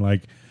good, and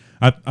like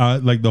I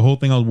like the whole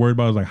thing I was worried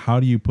about was like, how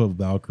do you put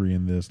Valkyrie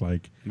in this,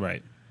 like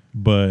right?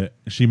 But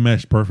she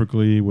meshed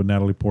perfectly with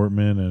Natalie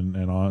Portman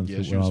and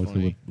honestly,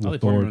 obviously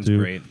with Thor too.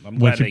 Great. I'm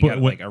glad they got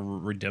like a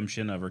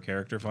redemption of her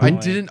character.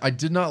 Finally. I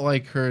did not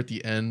like her at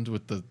the end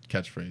with the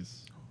catchphrase.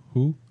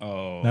 Who?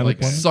 Oh,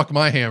 like suck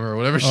my hammer or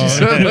whatever she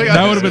said. Like,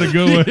 that would have been a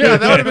good one. Yeah,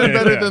 that would have been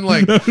better than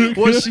like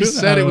what she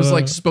said. It was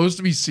like supposed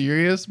to be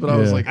serious, but I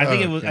was like, I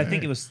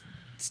think it was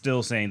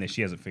still saying that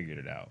she hasn't figured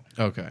it out.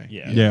 Okay.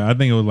 Yeah. I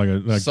think it was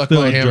like suck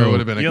my hammer would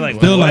have been. You're like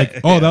still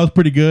like, that was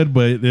pretty good,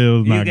 but it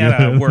was not good. You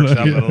gotta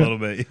workshop it a little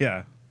bit.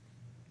 Yeah.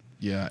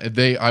 Yeah.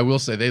 I will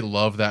say they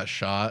love that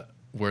shot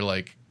where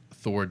like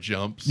Thor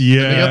jumps.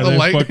 Yeah, they got the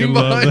lightning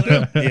behind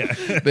him.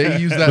 Yeah, they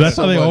use that. That's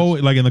so how they much.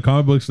 always like in the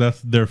comic books.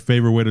 That's their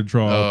favorite way to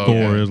draw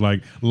Thor is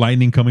like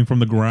lightning coming from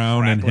the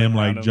ground and him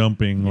like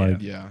jumping.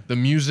 Yeah. Like the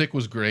music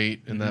was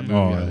great in that movie.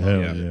 Oh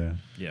hell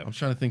yeah! I'm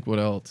trying to think what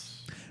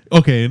else.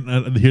 Okay,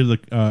 here's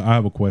I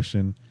have a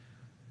question.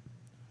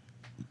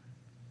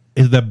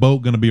 Is that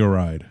boat going to be a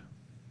ride?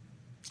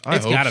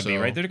 It's got to be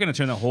right. They're going to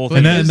turn the whole thing.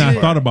 And then I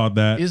thought about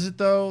that. Is it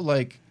though?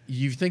 Like.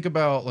 You think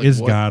about like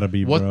it's gotta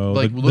be, bro.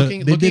 Like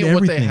looking at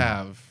what they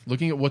have,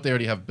 looking at what they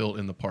already have built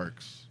in the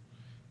parks,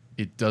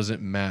 it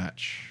doesn't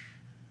match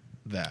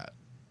that.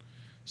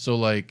 So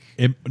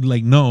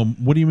no.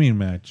 What do you mean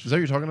match? Is that what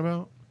you're talking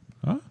about?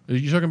 Huh? Are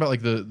you talking about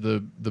like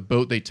the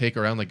boat they take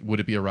around? Like, would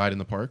it be a ride in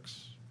the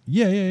parks?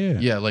 Yeah.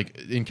 Yeah, like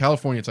in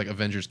California, it's like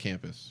Avengers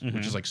Campus,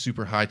 which is like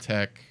super high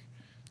tech.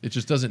 It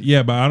just doesn't.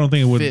 Yeah, but I don't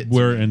think it would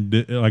work.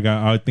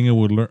 I think it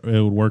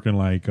would work in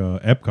like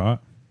Epcot.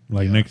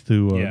 Like next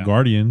to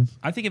Guardians.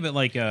 I think of it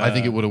like... I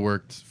think it would have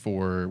worked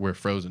for where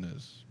Frozen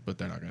is, but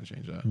they're not going to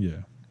change that. Yeah.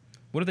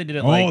 What if they did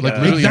it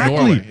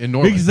exactly. In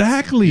Norway?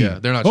 Exactly. Yeah,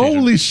 they're not changing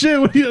Holy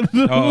shit.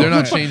 They're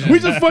not changing. We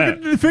just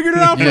fucking figured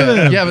it out for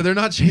them. Yeah, but they're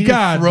not changing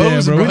Damn,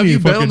 Frozen. bro. Have you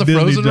been on the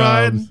Frozen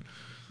ride?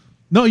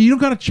 No, you don't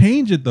got to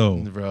change it, though.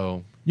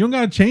 Bro. You don't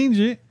got to change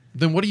it.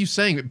 Then what are you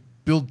saying?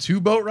 Build 2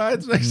 boat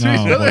rides next to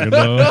each other?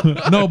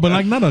 No, but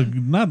like not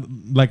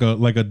like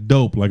a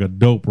dope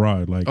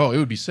ride. Like it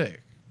would be sick.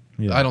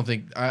 Yeah. I don't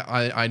think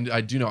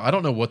I do know. I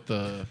don't know what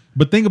the.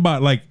 But think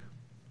about like,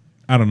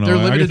 I don't know. They're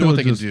limited to what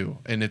they can do,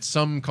 and it's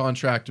some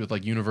contract with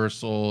like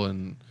Universal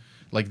and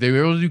like they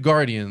were able to do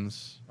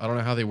Guardians. I don't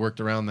know how they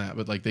worked around that,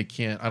 but like they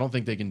can't. I don't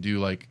think they can do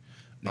like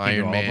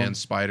Iron Man,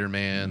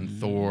 Spider-Man,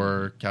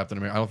 Thor, Captain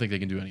America. I don't think they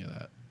can do any of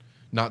that.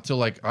 Not till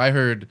like I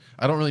heard.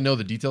 I don't really know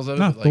the details of it.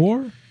 Not but, like,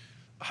 Thor.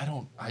 I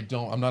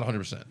don't. I'm not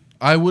 100%.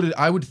 I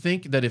would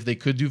think that if they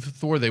could do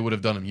Thor, they would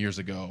have done him years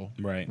ago,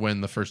 right?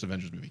 When the first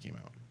Avengers movie came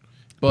out.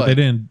 But they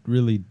didn't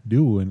really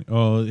do it.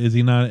 Oh, is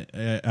he not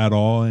at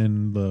all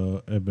in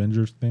the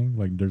Avengers thing?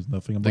 Like, there's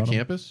nothing about the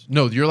campus?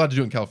 No, you're allowed to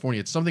do it in California.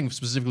 It's something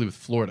specifically with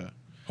Florida.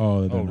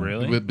 Oh,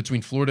 really?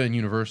 Between Florida and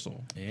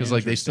Universal, because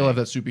like they still have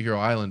that superhero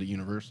island at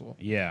Universal.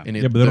 Yeah,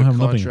 and but they don't have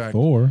nothing in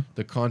Thor.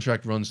 The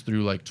contract runs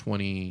through like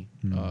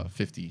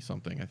 2050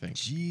 something, I think.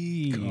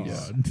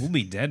 Jeez, we'll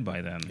be dead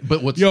by then.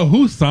 But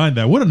who signed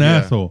that? What an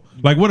asshole!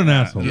 Like what an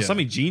asshole!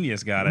 Somebody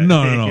genius got it.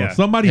 No.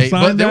 Somebody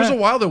signed that. There was a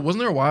while. Wasn't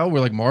there a while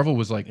where like Marvel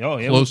was like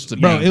close to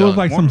being done? It was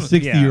like Marvel, some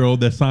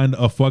 60-year-old that signed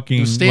a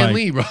fucking Stan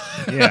Lee, bro.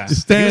 Yeah,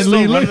 Stan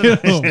Lee.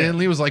 Stan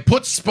Lee was like,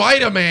 put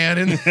Spider-Man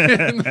in.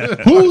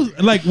 Who's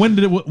like when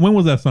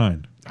was that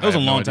signed? It was a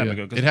long time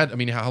ago. It had. I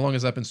mean, how long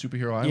has that been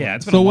Superhero Island? Yeah,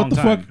 it's been a long time.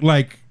 So what the fuck?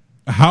 Like,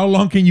 how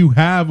long can you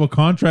have a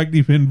contract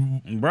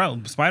even?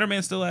 Bro,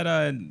 Spider-Man's still at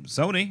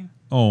Sony.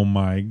 Oh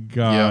my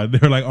god! Yeah.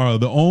 They're like,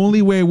 the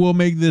only way we'll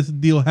make this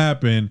deal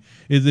happen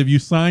is if you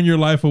sign your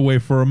life away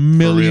for 1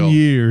 million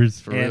years.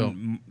 For real.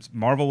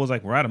 Marvel was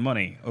like, we're out of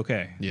money.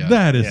 Okay. Yeah.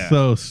 That is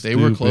so stupid.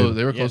 They were close.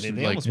 They were close to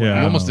like. We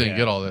almost didn't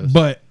get all this.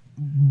 But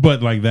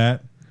like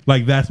that.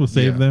 Like that's what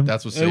saved them.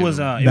 That's what saved them.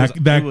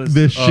 It was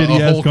this shitty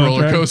ass Hulk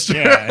roller coaster.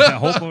 Yeah, a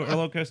Hulk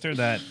roller coaster.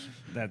 That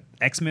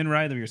X-Men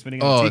ride that you're spinning.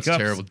 Oh, it's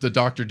terrible. The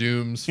Doctor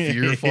Doom's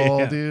fear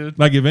fall, dude.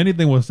 Like if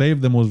anything was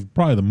saved them was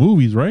probably the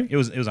movies, right? It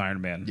was Iron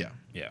Man.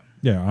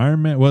 Yeah,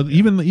 Iron Man. Well,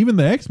 even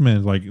the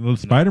X-Men, like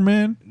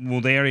Spider-Man.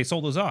 Well, they already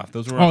sold those off.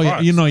 Those were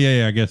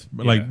I guess.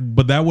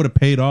 But that would have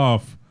paid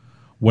off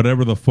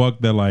whatever the fuck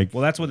that like.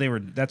 Well, that's what they were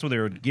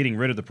getting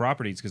rid of the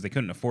properties because they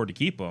couldn't afford to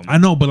keep them. I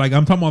know, but like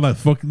I'm talking about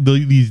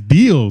these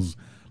deals.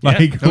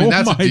 Like,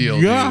 that's a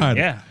deal, god, dude.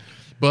 Yeah.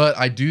 But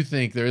I do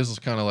think there is this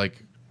kind of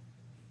like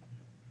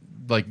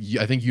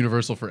I think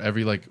Universal, for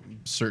every like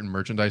certain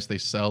merchandise they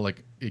sell,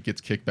 like it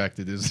gets kicked back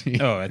to Disney.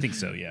 Oh, I think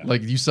so. Yeah.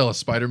 Like you sell a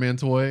Spider-Man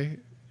toy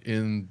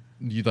in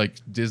like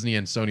Disney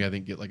and Sony, I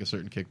think get like a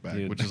certain kickback,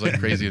 dude. Which is like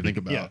crazy to think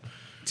about. Yeah.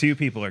 Two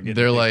people are getting.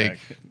 They're like,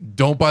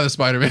 don't buy the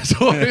Spider-Man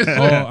toys.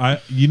 I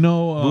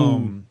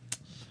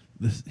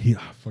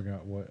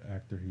forgot what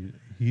actor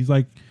he's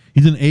like.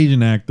 He's an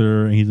Asian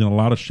actor and he's in a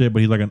lot of shit,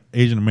 but he's like an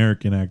Asian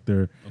American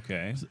actor.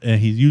 Okay. And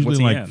he's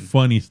usually like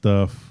funny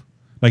stuff.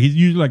 Like he's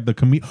usually like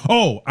the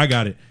Oh, I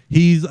got it.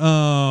 He's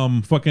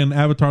fucking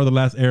Avatar: The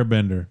Last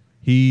Airbender.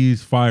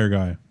 He's Fire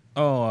Guy.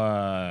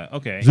 Oh,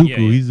 okay. Zuko.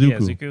 He's Zuko. Yeah,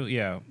 Zuko.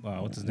 Yeah.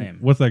 What's his name?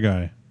 What's that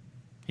guy?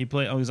 He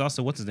played. Oh, he's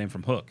also what's his name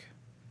from Hook.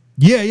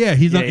 Yeah.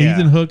 He's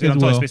in Hook Dude, as well. I'm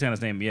totally spacing on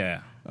his name.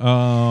 Yeah.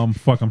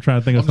 Fuck, I'm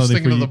trying to think of something.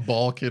 I'm thinking of the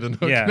ball kid in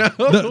Hook. Yeah.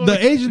 The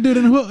Asian dude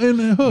in Hook.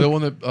 The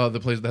one that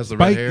plays that has the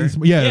red hair.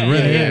 Red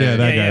hair.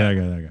 That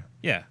guy.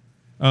 Yeah.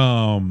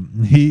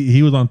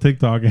 He was on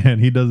TikTok and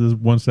he does this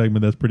one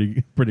segment that's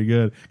pretty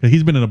good because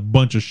he's been in a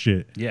bunch of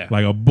shit. Yeah.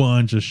 Like a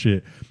bunch of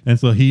shit. And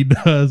so he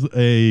does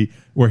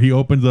where he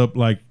opens up,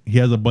 like he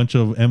has a bunch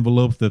of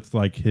envelopes that's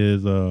like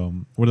his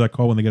what is that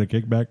called when they get a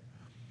kickback?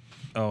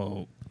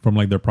 Oh. From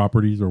like their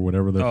properties or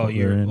whatever they're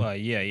in.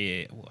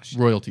 Yeah.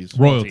 Royalties.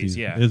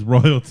 Yeah. It's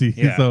royalty.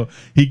 Yeah. So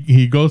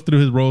he goes through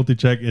his royalty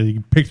check and he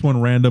picks one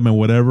random and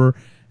whatever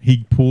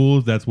he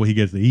pulls, that's what he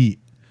gets to eat.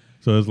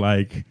 So it's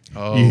like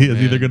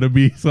it's either going to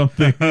be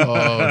something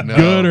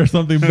good or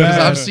something bad.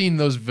 I've seen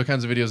those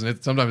kinds of videos,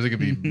 and sometimes it can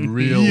be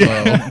real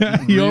low.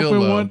 Real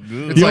low. One,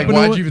 it's like,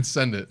 why'd you even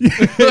send it?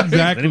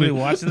 Exactly. Anybody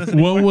watching this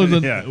anymore? One was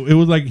it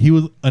was like he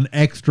was an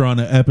extra on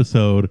an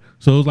episode,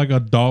 so it was like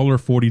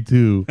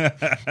 $1.42.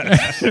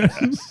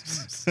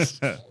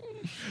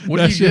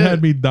 That shit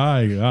had me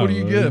dying. What do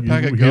you get? A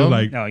pack of gum?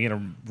 Like, no, I get a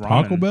ramen.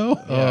 Taco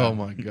Bell? Yeah. Oh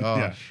my gosh.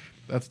 Yeah.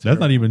 That's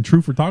not even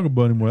true for Taco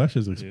Bell anymore. That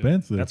shit's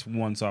expensive. Dude, that's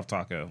one soft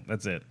taco.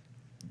 That's it.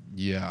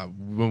 Yeah,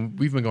 when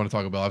we've been going to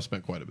Taco Bell, I've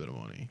spent quite a bit of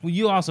money. Well,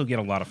 you also get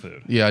a lot of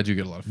food. Yeah, I do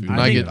get a lot of food.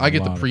 And I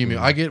get the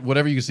premium. I get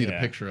whatever you can see the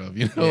picture of.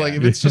 You know, like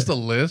if it's just a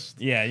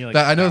list. Yeah, you're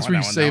like, I know it's where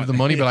you save the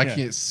money, but I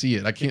can't see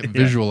it. I can't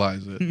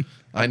visualize it.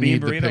 I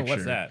need the picture.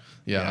 What's that?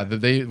 Yeah,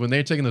 when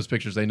they're taking those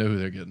pictures, they know who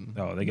they're getting.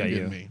 Oh, they got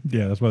you. Me.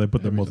 Yeah, that's why they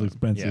put the most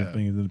expensive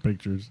things in the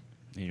pictures.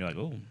 And you're like,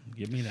 oh,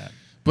 give me that.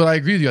 But I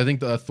agree with you. I think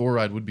the Thor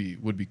ride would be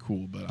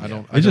cool, but I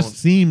don't. It just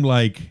seemed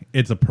like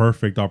it's a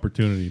perfect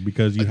opportunity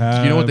because you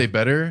have. You know what they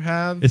better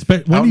have?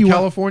 Out in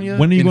California,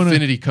 when are you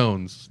infinity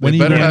cones. They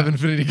better have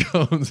infinity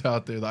cones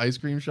out there. The ice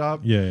cream shop.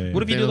 Yeah.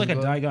 What if you do like a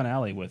Diagon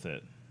Alley with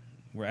it?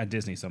 We're at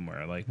Disney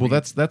somewhere. Like, well,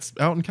 that's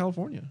out in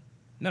California.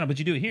 No, but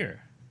you do it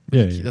here.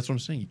 Yeah. That's what I'm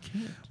saying. You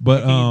can't.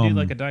 But you do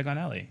like a Diagon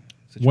Alley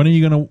situation. When are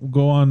you gonna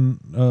go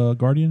on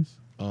Guardians?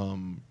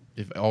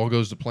 If all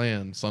goes to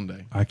plan,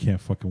 Sunday. I can't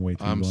fucking wait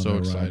to I'm go on so that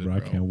excited, ride, bro.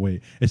 bro. I can't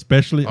wait.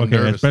 Especially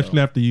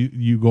after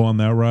you go on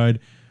that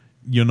ride,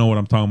 you know what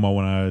I'm talking about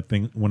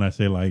when I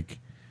say like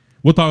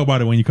we'll talk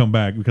about it when you come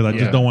back because I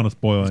just don't want to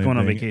spoil anything. Going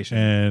on vacation.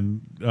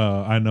 And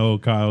I know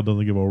Kyle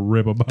doesn't give a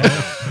rip about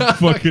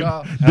fucking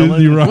When's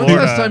Disney the ride.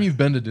 last time you've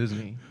been to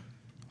Disney?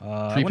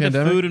 I went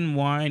to Food and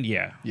Wine.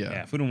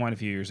 Yeah, Food and Wine a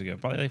few years ago.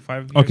 Probably like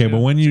 5 years ago. Okay, but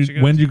when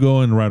did you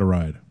go and ride a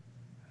ride?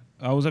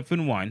 I was at Food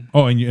and Wine.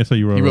 Oh, and so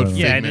you wrote. He wrote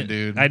Yeah, Figment,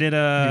 dude. I did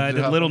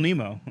Little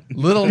Nemo.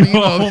 Little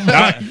Nemo.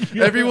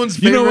 Everyone's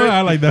favorite. You know what?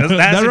 I like that.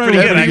 That's pretty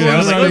good.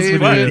 Everyone's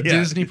favorite Yeah.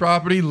 Disney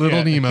property,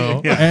 Little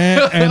Nemo.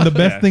 Yeah. And the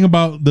best thing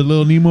about the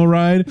Little Nemo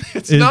ride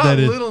It's is not that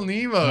Little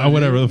Nemo.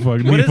 whatever the fuck.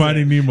 What Me is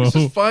Finding Nemo. It's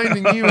just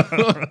Finding Nemo.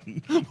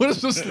 What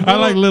is this? I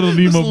like Little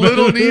Nemo. This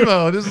Little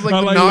Nemo. This is like I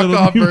the like Little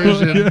knockoff Nemo,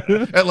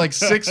 version at like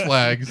Six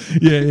Flags.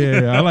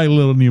 Yeah. I like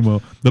Little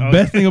Nemo. The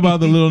best thing about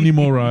the Little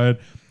Nemo ride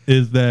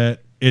is that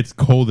it's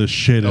cold as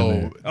shit in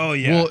there. Oh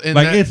yeah. Well, and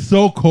Like it's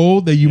so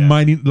cold that you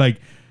might need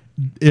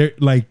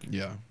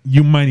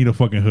you might need a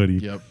fucking hoodie.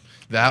 Yep.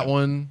 That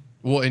one.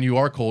 Well, and you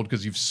are cold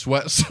because you've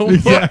sweat so much.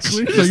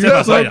 Exactly. So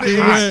you're soaking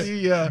wet.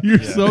 Yeah.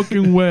 You're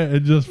soaking wet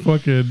and just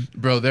fucking.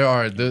 Bro, there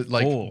are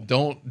like Cool.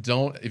 don't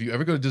if you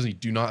ever go to Disney,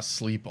 do not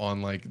sleep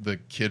on like the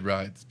kid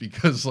rides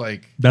because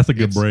like That's a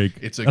good break.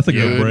 It's a That's a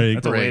good good break.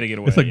 That's a way to get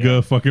away. It's a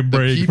good fucking The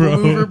break, People bro.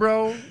 Mover,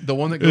 bro. The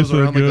one that goes It's a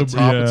around like good- the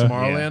top yeah. of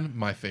Tomorrowland,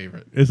 my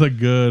favorite. It's a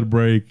good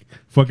break.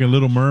 Fucking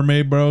Little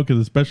Mermaid, bro. Because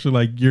especially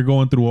like you're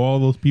going through all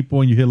those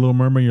people and you hit Little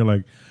Mermaid, you're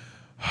like,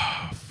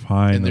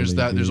 finally. And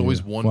there's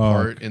always one Fuck.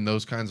 part in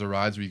those kinds of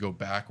rides where you go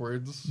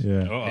backwards. Yeah.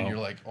 And you're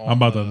like, I'm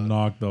about to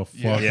knock the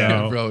fuck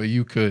out. bro.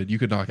 You could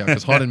knock out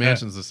because Haunted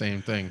Mansion's the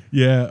same thing.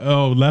 Yeah.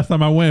 Oh, last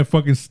time I went,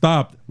 fucking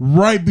stopped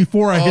right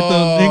before I hit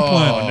the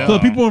incline. no. So the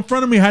people in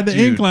front of me had the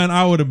Dude. incline.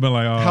 I would have been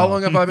like, oh. How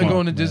long have I been fuck,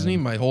 going to man. Disney?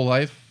 My whole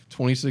life.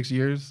 26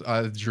 years.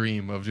 I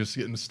dream of just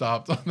getting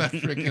stopped on that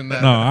freaking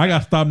that. No, I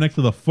got stopped next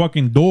to the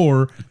fucking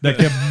door that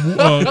kept.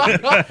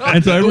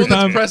 And so The every one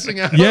that's time, pressing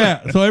out.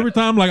 yeah. So every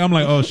time, like I'm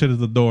like, oh shit, it's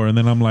the door, and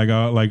then I'm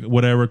like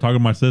whatever, talking to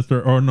my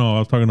sister, or no, I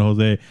was talking to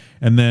Jose,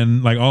 and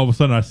then like all of a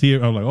sudden I see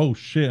it, I'm like, oh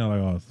shit, I'm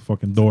like, oh, it's the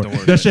fucking door.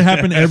 That shit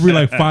happened every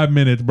like 5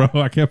 minutes, bro.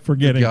 I kept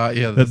forgetting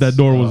that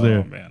door was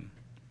there. Man.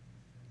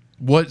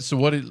 Once you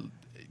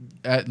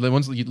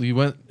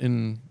went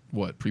in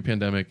what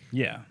pre-pandemic?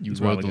 Yeah. You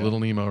It's a while rode the ago. Little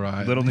Nemo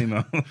ride. Little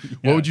Nemo.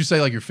 What would you say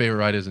like your favorite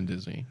ride is in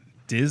Disney?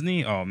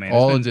 Disney? Oh man.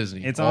 All it's in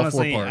Disney. It's All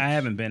honestly, four parks. I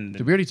haven't been.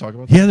 Did we already talk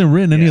about He that? hasn't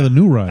ridden any of the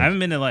new rides. I haven't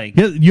been to like.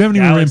 You haven't even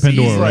ridden Galaxy,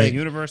 Pandora, right? like-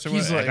 Universe or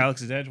he's what? like-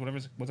 Galaxy's Edge,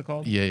 what's it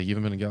called? Yeah, you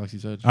haven't been to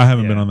Galaxy's Edge? I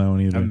haven't been Yeah. on that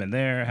one either. I haven't been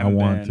there. I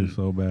want been, to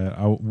so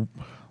bad.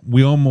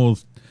 We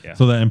almost. Yeah.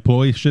 So that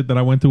employee shit that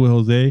I went to with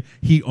Jose,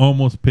 he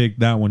almost picked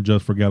that one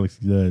just for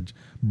Galaxy's Edge,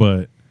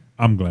 but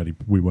I'm glad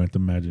we went to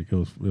Magic. It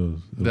was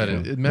That fun.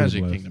 is, It was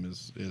Magic blessed. Kingdom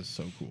is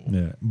so cool.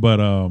 Yeah, but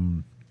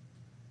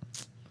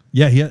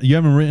yeah, you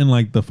haven't written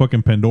like the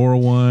fucking Pandora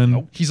one.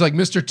 Nope. He's like,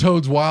 Mr.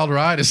 Toad's Wild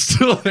Ride is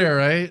still there,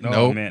 right? No,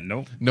 Nope. man,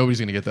 nope. Nobody's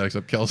gonna get that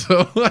except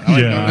Kelso. Yeah.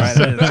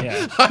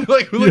 Yeah. I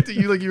like looked at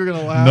you like you were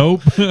gonna laugh.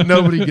 Nope.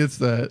 Nobody gets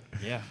that.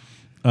 Yeah.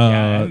 I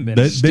haven't been.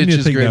 They need to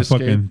Stitch's take Great that Escape.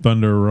 fucking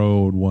Thunder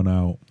Road one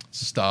out.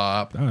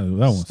 Stop. That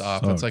one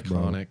Stop. sucked, That's bro.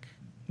 iconic.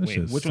 That Wait,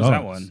 shit which one's that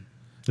sucks. one?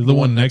 It's the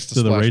one next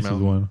to the Splash races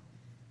Mountain. one.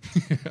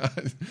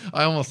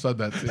 I almost said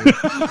that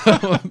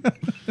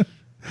too.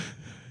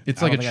 It's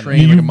like I a don't think I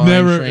train, like a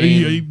mine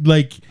train.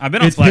 like I've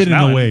been on it's Splash hidden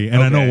Mountain. away,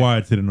 and I know Okay. why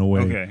it's hidden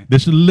away. Okay.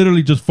 This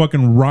literally just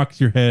fucking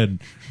rocks your head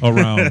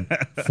around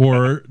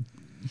for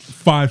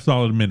 5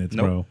 solid minutes,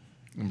 Nope. bro.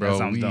 That Bro,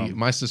 sounds dumb.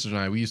 my sisters and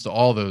I, we used to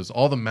all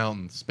the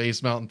mountains,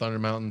 Space Mountain, Thunder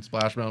Mountain,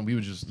 Splash Mountain. We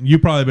would just You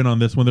probably been on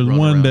this one. There's Run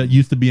one around. that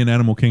used to be in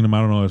Animal Kingdom.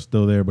 I don't know if it's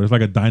still there, but it's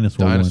like a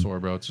dinosaur. dinosaur,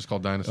 one. bro. It's just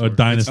called dinosaur. A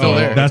dinosaur. It's still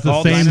there. That's It's the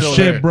called same dinosaur.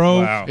 shit,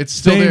 bro. Wow. It's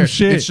still Same there.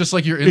 shit. It's just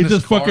like you're in It this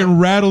just car. fucking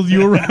rattles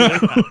you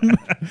around.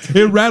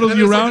 It rattles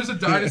you around. There's a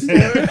dinosaur.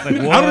 Like, I don't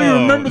even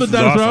whoa, remember the this is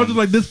dinosaur. I was awesome. just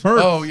like, this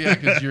hurts. Oh yeah,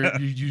 because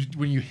you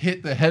when you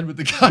hit the head with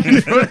the guy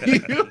in front of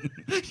you,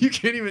 you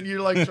can't even.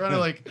 You're like trying to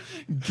like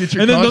get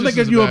your. And then don't they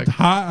consciousness get you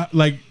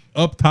back.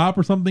 up top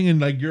or something, and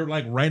like you're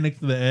like right next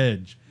to the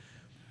edge?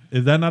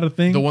 Is that not a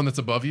thing? The one that's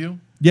above you.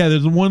 Yeah,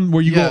 there's one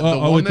where you go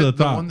all the way to the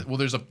top. Well,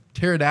 there's a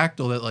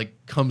pterodactyl that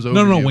like comes over.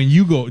 No. you. When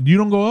you go, you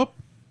don't go up.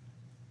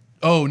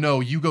 Oh no,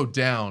 you go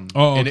down.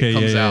 Oh, and okay, it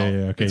comes yeah, out. yeah,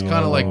 yeah, okay, It's yeah,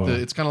 kind of yeah, like yeah.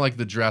 it's kind of like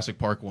the Jurassic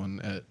Park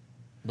one,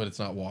 but it's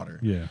not water.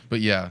 Yeah.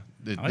 But yeah,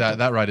 like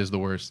that ride is the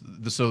worst.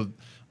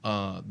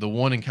 The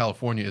one in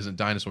California isn't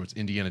dinosaur; it's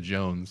Indiana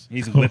Jones,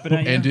 He's whipping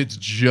at you. and it's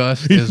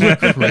just as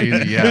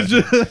crazy. Yeah, It's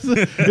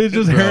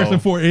just Bro. Harrison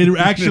Ford. It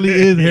actually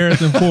is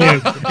Harrison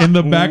Ford in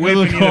the back of the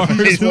Whipping you car. in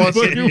the face. Just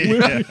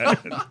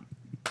fucking whipping.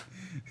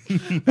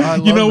 I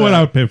You know love what? that.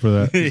 I would pay for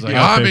that. He's like,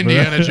 I'll I'm pay for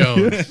that. Indiana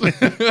Jones.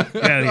 Get out of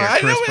here, I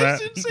Chris know I Pratt.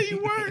 didn't say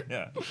you weren't.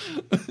 Yeah.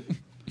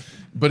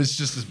 But it's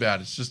just as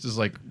bad. It's just as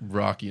like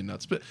rocky and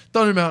nuts. But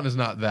Thunder Mountain is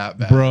not that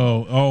bad,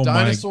 Bro, oh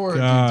Dinosaur, my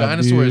god, dude,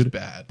 Dinosaur is dude.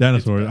 bad.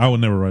 Dinosaur. It's bad. I will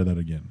never ride that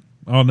again.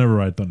 I'll never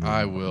ride Thunder.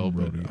 I Mountain will,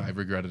 but Road again. I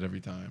regret it every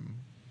time.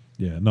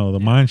 Yeah, no, the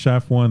Mine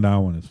Shaft one, that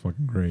one is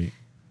fucking great.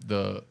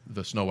 The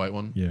Snow White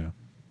one, Yeah,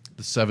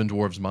 the Seven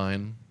Dwarves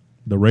Mine.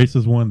 the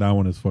Races one, that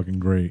one is fucking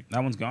great.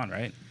 That one's gone,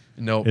 right?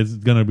 No, It's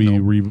gonna be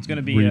It's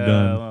gonna be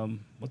redone.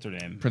 what's her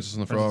name? Princess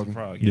and the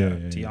Frog. Yeah, Yeah,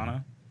 yeah, Tiana. yeah.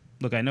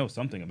 Look, I know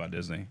something about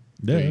Disney. Yeah,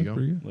 There you that's go.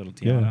 pretty good. Little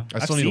Yeah. Tiana. I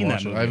still I've need seen to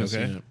watch that it. movie, I haven't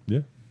okay? seen it.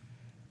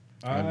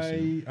 Yeah. haven't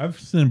seen I've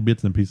seen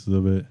bits and pieces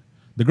of it.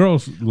 The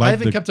girls like I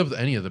haven't kept up with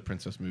any of the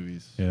princess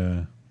movies.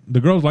 Yeah,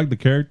 the girls like the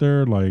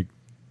character. Like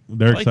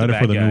they're excited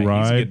for the new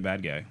ride. He's a good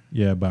bad guy.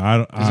 Yeah, but I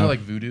don't. Isn't it like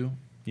Voodoo?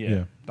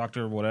 Yeah.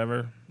 Doctor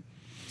whatever,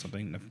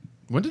 something.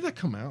 When did that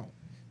come out?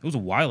 It was a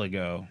while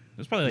ago. It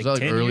was probably like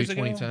 10 early years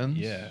ago. 2010s?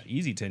 Yeah,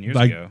 easy 10 years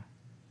ago.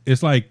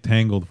 It's like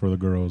Tangled for the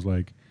girls.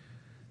 Like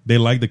they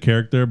like the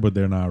character, but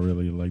they're not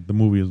really like the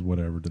movie is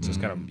whatever. It's just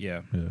kind of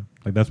yeah.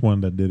 Like that's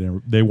one that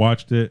didn't. They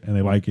watched it and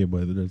they like it,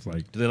 but it's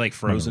like. Do they like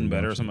Frozen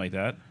better or something like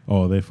that?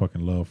 Oh, they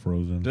fucking love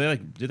Frozen.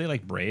 Do they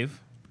like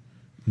Brave?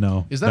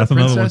 No, that's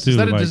another one too. Is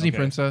that a Disney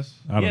princess?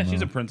 I don't know.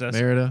 She's a princess.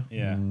 Merida.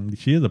 Yeah,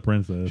 she is a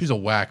princess. She's a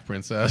whack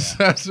princess.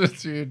 Yeah. That's what,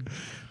 dude.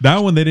 That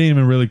one they didn't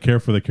even really care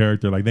for the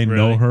character. Like they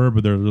know her,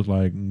 but they're just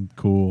like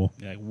cool.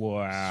 Like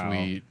wow,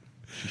 sweet.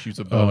 She shoots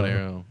a bow and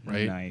arrow,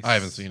 right? Nice. I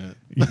haven't seen it.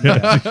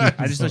 Yeah.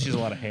 I just know she has a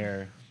lot of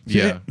hair.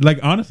 Yeah. Like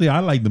honestly, I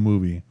like the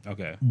movie.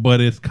 Okay.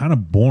 But it's kind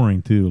of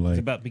boring too.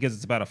 Like because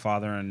it's about a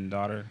father and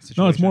daughter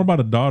situation? No, it's more about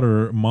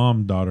a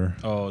mom-daughter.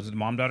 Oh, is it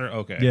mom-daughter?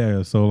 Okay.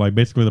 Yeah, so like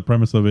basically the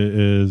premise of it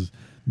is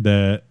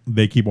that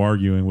they keep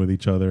arguing with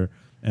each other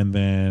and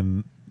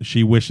then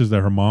she wishes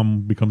that her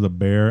mom becomes a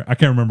bear. I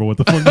can't remember what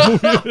the fuck the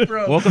movie is.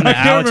 Welcome to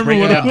Alex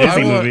bringing up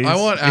Disney movies. I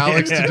want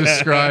Alex to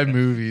describe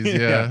movies.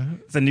 Yeah.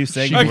 It's a new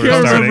segment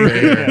we're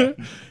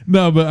starting.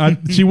 No,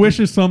 but she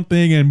wishes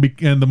something and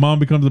the mom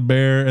becomes a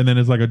bear and then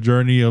it's like a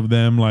journey of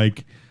them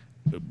like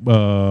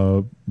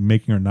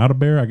making her not a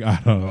bear.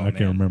 I don't know. I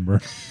can't remember.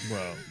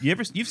 Bro,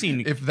 you've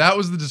seen? If that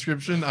was the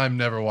description, I'm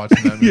never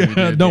watching that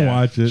movie. Don't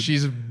watch it.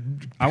 She's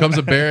becomes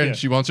a bear and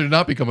she wants her to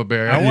not become a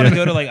bear. I want to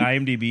go to like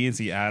IMDb and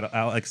see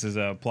Alex's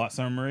plot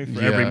summary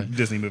for every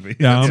Disney movie.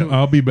 Yeah,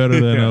 I'll be better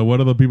than what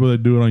are the people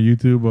that do it on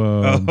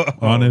YouTube?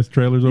 Honest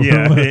trailers or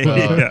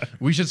whatever.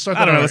 We should start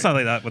that. I don't know. It's not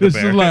like that with a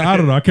bear. Like, I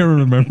don't know. I can't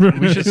remember.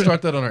 We should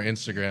start that on our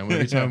Instagram.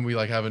 Every time we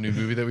like have a new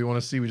movie that we want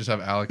to see, we just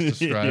have Alex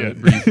describe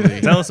it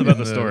briefly. Tell us about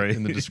the story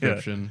in the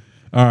description.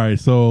 All right,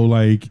 so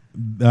like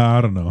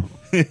I don't know.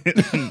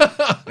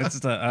 It's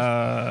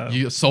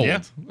you sold.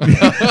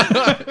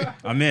 Yeah.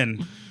 I'm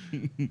in.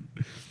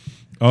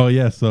 Oh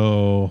yeah,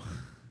 so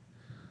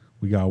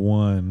we got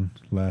one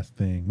last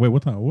thing. Wait,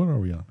 what time? What are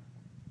we on?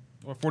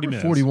 Or 40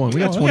 minutes. 41. We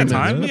got 20 minutes.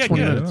 Time. We got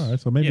 20 minutes. All right,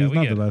 so maybe it's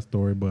not the last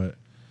story, but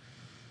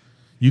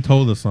you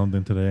told us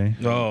something today.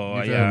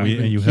 Oh yeah,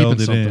 and you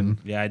held it in.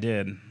 Yeah, I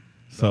did.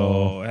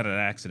 So I had an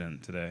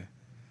accident today.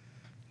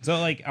 So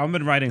like I've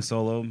been riding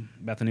solo.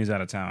 Bethany's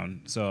out of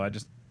town, so I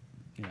just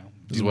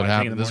This is what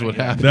happens. This is what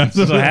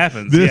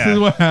happens. This is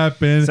what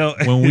happens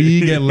when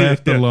we get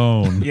left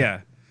alone.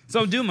 Yeah. So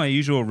I'm doing my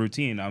usual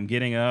routine. I'm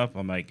getting up.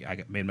 I'm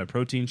like, made my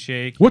protein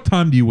shake. What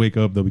time do you wake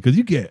up though? Because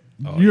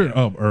you're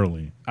up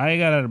early. I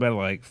got out of bed at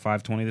like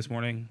 5:20 this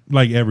morning.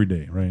 Like every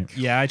day, right?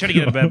 Yeah, I try to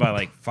get out of bed by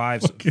like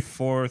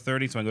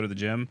 4:30, so I go to the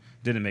gym.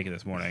 Didn't make it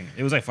this morning.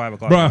 It was like 5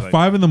 o'clock. Bro, at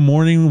 5 in the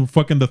morning,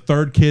 fucking the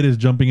third kid is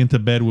jumping into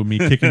bed with me,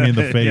 kicking me in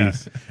the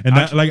face. And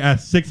that like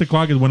at 6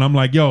 o'clock is when I'm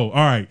like, yo, all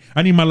right,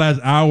 I need my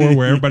last hour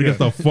where everybody gets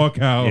the fuck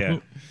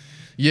out.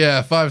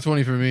 Yeah,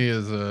 5:20 for me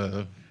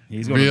is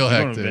He's real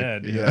going hectic.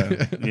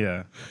 to bed.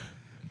 Yeah.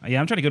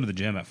 I'm trying to go to the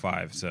gym at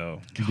 5. So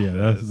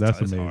that's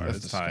amazing. Hard.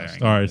 It's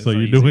tiring. All right, so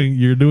you're doing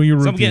your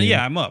routine. So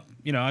I'm up.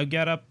 I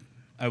got up.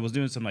 I was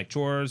doing some like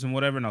chores and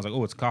whatever, and I was like,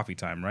 oh, it's coffee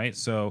time, right?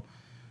 So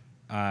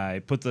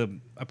I put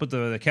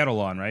the kettle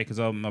on, right? Because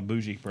I'm a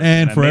bougie person.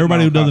 And for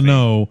everybody who doesn't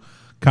know,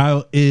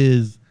 Kyle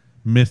is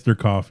Mr.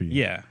 Coffee.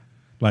 Yeah.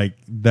 Like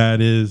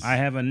that is. I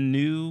have a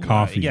new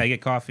coffee. I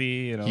get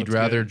coffee. He'd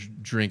rather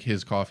drink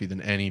his coffee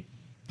than any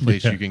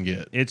place you can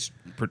get. It's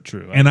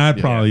true. And I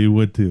probably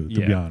would too,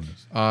 to be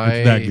honest.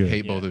 I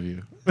hate both of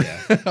you.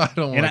 Yeah. I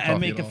don't want I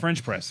make a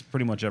French press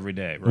pretty much every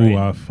day. Right? Ooh,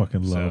 I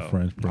fucking love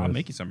French press. I'll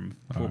make you some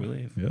before we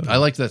leave. Yeah. I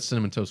liked that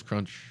cinnamon toast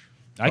crunch.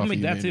 I can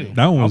make that too.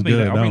 That one was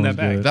good. I'll bring that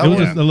back. It was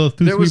just a little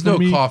too There was sweet no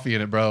for me. coffee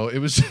in it, bro. It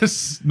was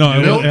just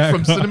milk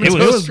from cinnamon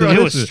toast.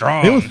 It was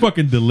strong. It was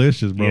fucking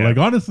delicious, bro. Yeah. Like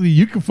honestly,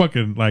 you can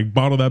fucking like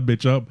bottle that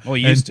bitch up. Oh,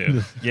 you used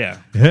to. Yeah.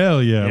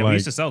 Hell yeah. Yeah, like, we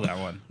used to sell that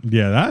one.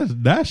 Yeah,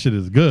 that shit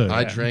is good.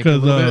 I drank a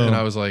little bit and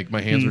I was like, my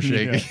hands were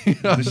shaking.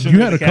 You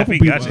had a couple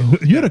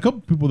people. You had a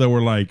couple people that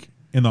were like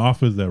in the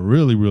office that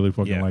really, really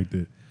fucking liked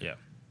it. Yeah.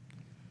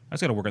 I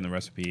just got to work on the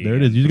recipe. There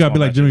it is. You just got to be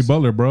like Jimmy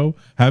Butler, bro.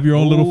 Have your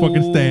own little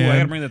fucking stand. I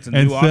got to bring that to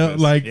the new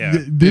office. Like,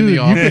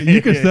 dude,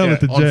 you can sell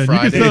it to Jen. You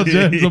can sell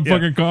Jen some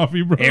fucking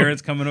coffee, bro.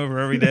 Erin's coming over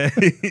every day.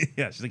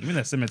 Yeah, she's like, give me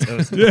that cinnamon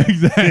toast. Yeah,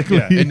 exactly.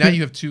 Yeah. And now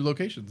you have 2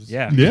 locations.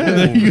 Yeah. Yeah,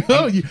 there you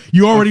go.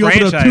 You already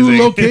opened up 2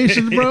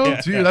 locations, bro.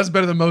 Dude, that's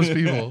better than most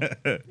people.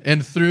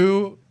 And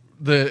through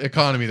the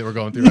economy that we're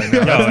going through right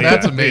now.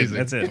 That's amazing.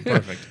 That's it.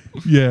 Perfect.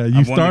 Yeah,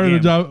 you started a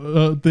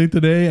job thing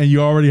today, and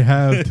you already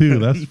have 2.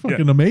 That's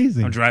fucking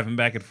amazing. I'm driving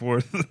back and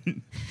forth.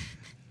 They're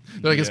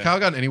like, has Kyle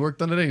gotten any work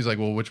done today? He's like,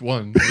 well, which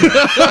one?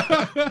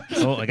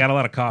 So I got a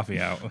lot of coffee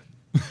out.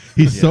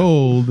 He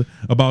sold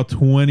about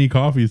 20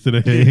 coffees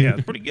today. Yeah,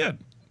 it's pretty good.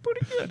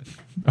 Pretty good.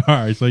 All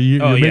right, so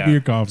you're making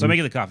your coffee. So I'm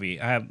making the coffee.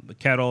 I have the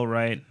kettle,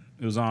 right?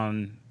 It was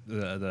on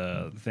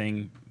the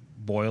thing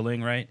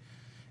boiling, right?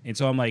 And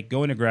so I'm like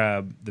going to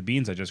grab the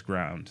beans I just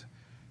ground.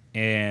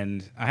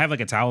 and I have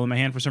like a towel in my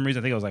hand for some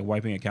reason. I think I was like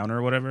wiping a counter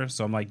or whatever.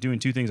 So I'm like doing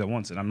two things at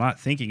once, and I'm not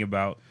thinking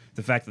about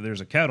the fact that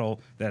there's a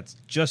kettle that's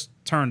just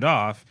turned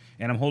off,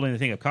 and I'm holding the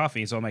thing of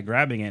coffee. So I'm like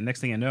grabbing it. And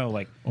next thing I know,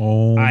 like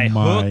my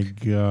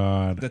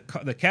god,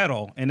 the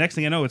kettle, and next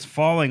thing I know, it's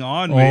falling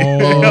on me.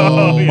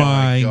 Oh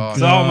my god!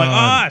 So I'm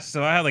like,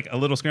 So I had like a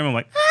little scream. I'm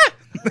like,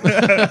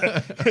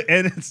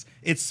 and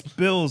it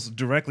spills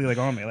directly like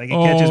on me, like it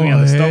catches me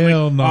on the stomach,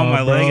 on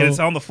my leg, and it's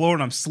on the floor,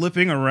 and I'm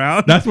slipping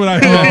around. That's what I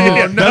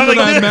imagine. That's what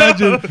I imagine.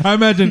 I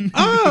imagine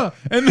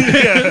and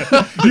then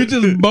you're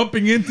just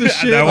bumping into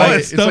shit.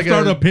 Like stuff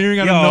started appearing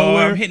out of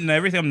nowhere. I'm hitting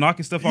everything. I'm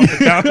knocking stuff off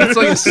the counter. It's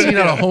like a scene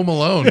out of Home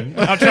Alone.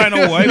 I'm trying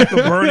to wipe the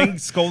burning,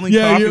 scalding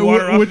coffee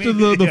water off which is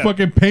the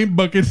fucking paint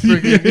bucket.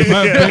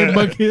 Paint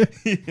bucket.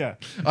 Yeah.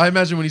 I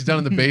imagine when he's down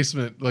in the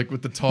basement, like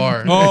with the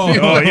tar.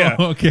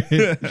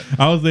 Okay.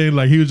 I was saying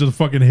like he was just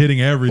fucking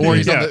hitting everything. Or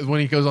he's when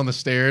he goes on the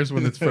stairs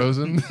when it's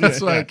frozen.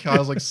 That's why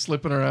Kyle's like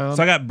slipping around.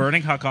 So I got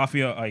burning hot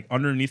coffee like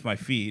underneath my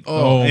feet.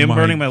 And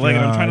burning my leg,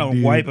 and I'm trying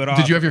to wipe it off.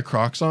 Did you have your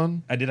Crocs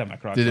on? I did have my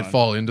Crocs on. Did it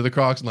fall into the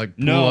Crocs and like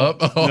pull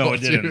up? No, it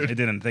didn't. It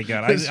didn't. Thank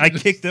God. I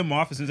kicked them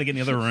off as soon as I get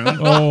in the other room.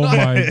 Oh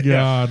my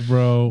god,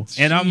 bro.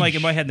 And I'm like,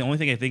 in my head, the only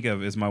thing I think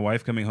of is my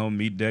wife coming home,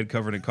 meat dead,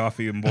 covered in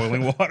coffee and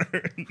boiling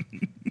water.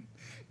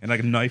 And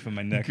like a knife in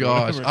my neck.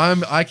 Gosh,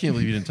 I can't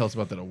believe you didn't tell us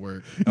about that at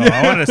work.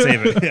 I wanted to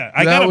save it. Yeah,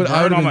 I got a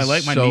burn on my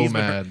leg, my knees,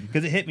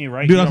 because it hit me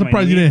right. Dude, I'm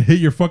surprised you didn't hit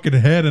your fucking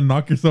head and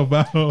knock yourself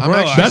out.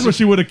 That's what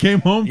she would have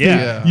came home to.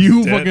 Yeah,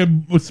 you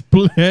fucking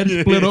head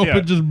split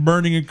open, just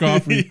burning in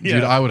coffee.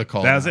 Dude, I would have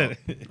called. That's it.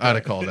 I'd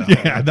have called out.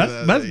 Yeah,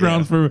 that's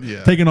grounds for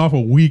taking off a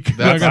week.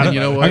 I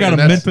gotta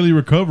mentally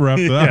recover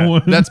after that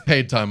one. That's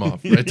paid time off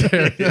right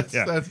there.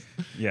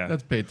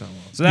 That's paid time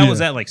off. So that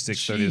was at like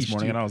 6:30 this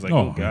morning, and I was like,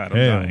 oh god,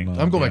 I'm dying.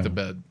 I'm going back to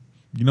bed.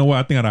 You know what?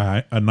 I think I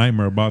had a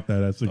nightmare about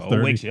that at 6:30.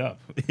 It wakes you up.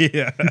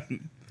 Yeah.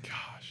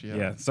 Gosh,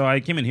 yeah. So I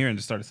came in here and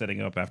just started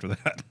setting up after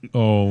that.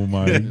 Oh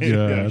my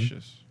god.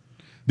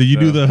 Do you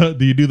do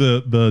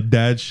the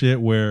dad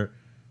shit where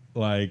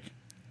like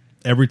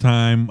every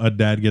time a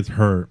dad gets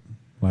hurt,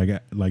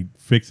 like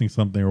fixing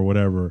something or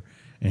whatever,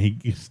 and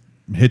he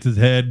hits his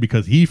head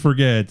because he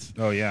forgets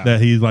that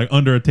he's like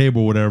under a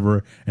table or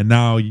whatever, and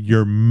now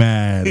you're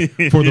mad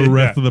for the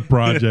rest of the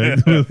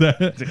project.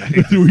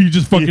 Were you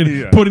just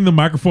fucking putting the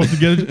microphone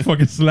together, just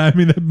fucking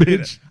slamming that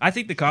bitch? I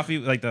think the coffee,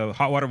 like the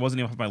hot water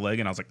wasn't even off my leg,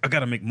 and I was like, I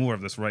gotta make more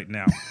of this right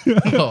now.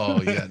 No,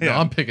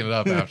 I'm picking it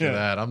up after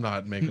that. I'm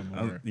not making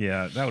more.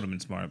 That would have been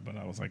smart, but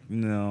I was like,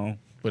 no.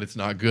 But it's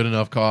not good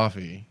enough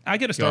coffee. I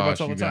get a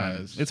Starbucks all the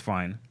time. It's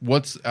fine.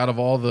 What's out of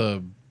all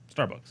the...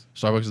 Starbucks.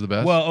 Starbucks is the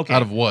best? Well, okay.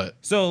 Out of what?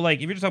 So, like,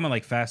 if you're just talking about,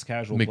 like, fast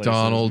casual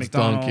McDonald's,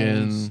 places,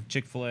 Dunkin',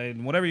 Chick-fil-A,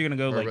 whatever you're going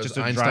to go, like, just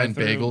a Einstein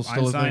drive-through. Bagels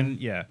still a thing?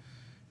 Yeah.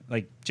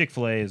 Like,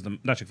 Chick-fil-A is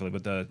not Chick-fil-A,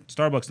 but the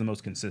Starbucks is the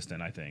most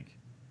consistent, I think.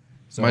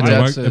 So my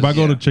dad says, if I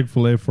go to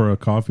Chick-fil-A for a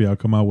coffee, I'll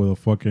come out with a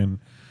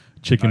fucking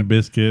chicken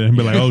biscuit and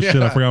be like, oh, shit,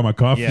 I forgot my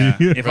coffee. Yeah.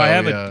 If I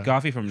have a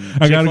coffee from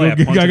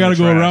Chick-fil-A, I gotta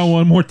go around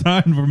one more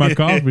time for my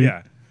coffee.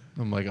 Yeah.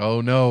 I'm like,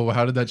 oh, no,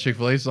 how did that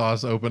Chick-fil-A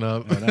sauce open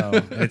up? I know.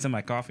 It's in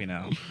my coffee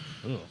now.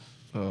 Ugh.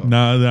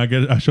 Nah,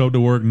 then I show up to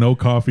work, no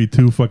coffee,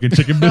 2 fucking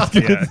chicken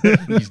biscuits.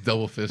 He's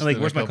double fisted. Like,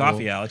 where's my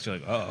coffee, Alex? You're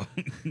like, oh.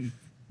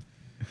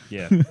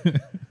 Yeah.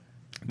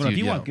 But if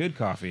you want good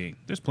coffee,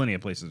 there's plenty of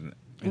places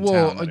in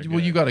town. Well,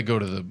 you got to go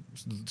to the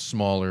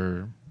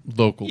smaller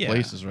local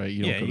places, right?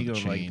 You don't go to the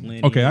chain.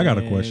 Like okay, I got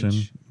a question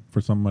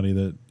for somebody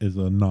that is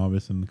a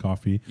novice in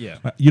coffee. Yeah.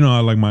 You know,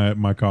 I like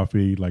my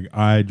coffee, like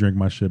I drink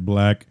my shit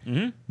black,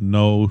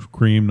 no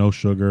cream, no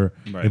sugar.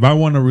 Right. If I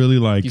want to really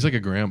like... He's like a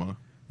grandma.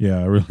 Yeah,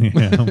 I really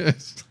am.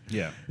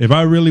 Yeah. If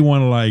I really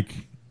want to like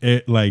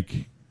it, like,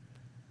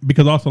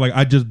 because also like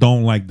I just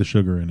don't like the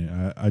sugar in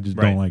it. I just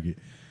don't like it.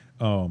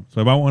 So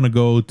if I want to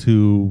go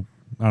to,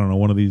 I don't know,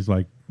 one of these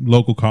like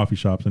local coffee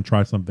shops and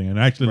try something and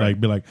actually like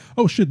be like,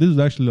 oh shit, this is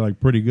actually like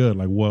pretty good.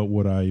 Like, what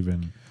would I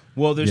even?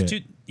 Well, there's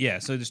two. Yeah,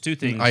 so there's two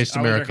things. Iced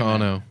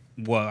Americano.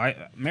 Well,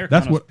 Americano.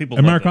 That's what people.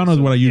 Americano is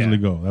what I usually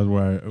go. That's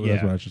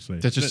what I should say.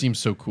 That just seems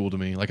so cool to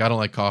me. Like I don't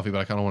like coffee, but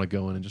I kind of want to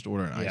go in and just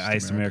order an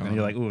iced Americano.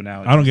 You're like, ooh,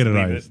 now I don't get it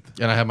iced,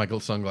 and I have my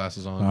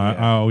sunglasses on.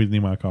 I always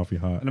need my coffee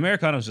hot. An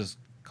Americano is just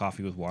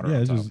coffee with water.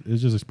 Yeah,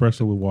 it's just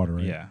espresso with water,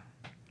 right? Yeah,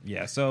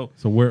 yeah. So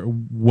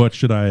what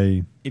should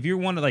I? If you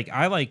want to like,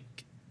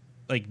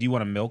 do you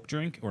want a milk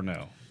drink or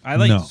no?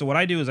 No. So what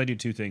I do is I do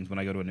two things when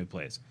I go to a new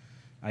place.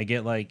 I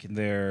get like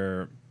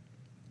their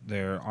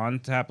on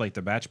tap, like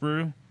the batch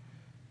brew,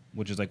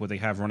 which is like what they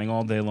have running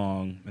all day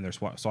long, and they're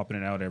swapping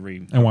it out every.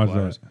 And why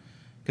is that?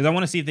 Because I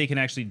want to see if they can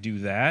actually do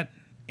that,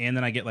 and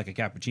then I get like a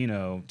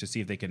cappuccino to see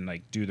if they can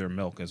like do their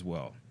milk as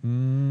well.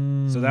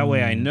 So that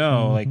way I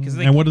know, like, cause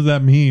and what does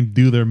that mean?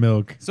 Do their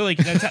milk? So like,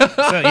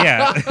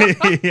 yeah.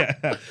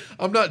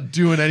 I'm not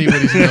doing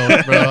anybody's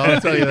milk, bro.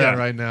 I'll tell you that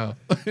right now.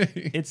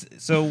 It's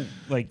so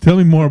like. Tell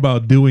me more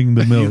about doing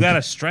the milk. You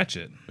gotta stretch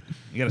it.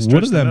 You got to. What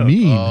does that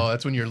mean? Oh,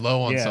 that's when you're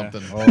low on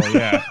something. Oh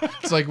yeah.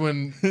 It's like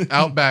when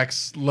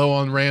Outback's low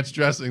on ranch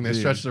dressing. They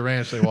stretch the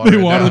ranch. They They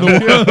water the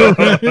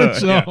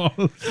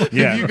ranch.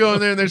 Yeah. If you go in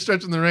there and they're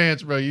stretching the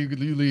ranch, bro, you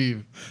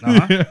leave.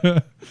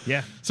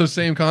 Yeah. So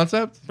same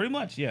concept? Pretty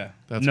much, yeah.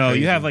 That's no,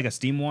 crazy. you have like a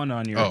steam one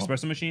on your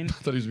espresso machine, I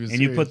thought he was being and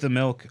serious. you put the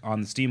milk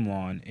on the steam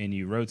one, and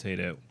you rotate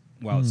it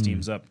while it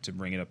steams up to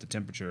bring it up to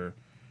temperature.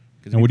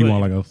 And what do you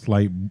want, like a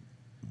slight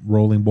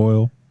rolling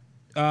boil?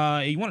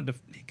 You want it to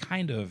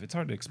kind of. It's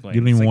hard to explain.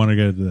 You don't even want to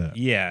get into that.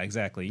 Yeah,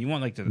 exactly. You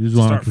want like to just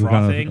start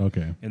frothing,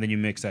 okay, and then you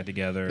mix that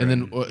together, and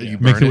then you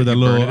mix it with that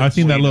little. I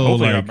seen that little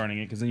hopefully like not burning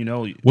it because then you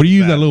know. What do you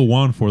use that little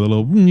wand for? The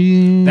little.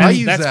 I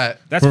use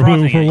that. That's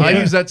frothing. I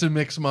use that to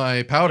mix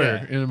my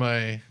powder into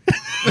my.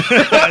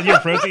 Your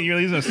protein. You're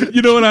using.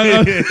 You know what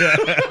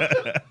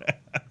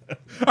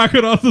I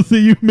could also see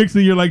you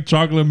mixing your like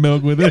chocolate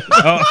milk with it.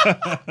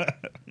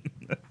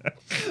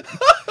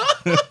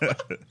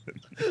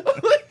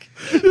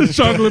 Just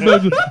chocolate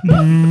milk.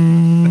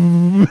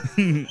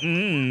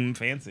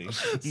 Fancy.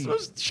 It's the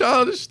most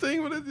childish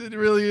thing, but it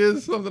really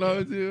is something I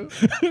would do.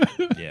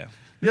 Yeah.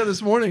 Yeah,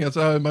 this morning that's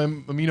how my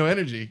amino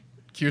energy.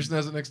 Kirsten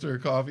has it next to her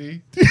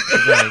coffee.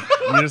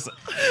 I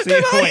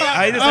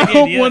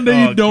hope one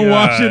day you don't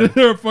wash it in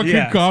her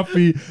fucking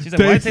coffee. She's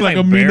tastes like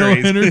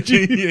amino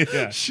energy.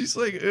 She's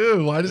like,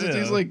 ew, why does it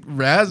taste like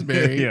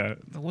raspberry? Yeah.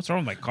 What's wrong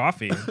with my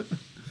coffee?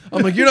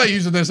 I'm like, you're not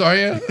using this, are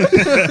you?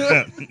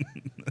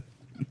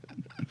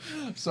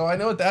 So I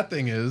know what that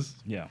thing is.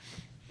 Yeah.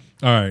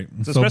 All right.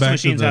 So espresso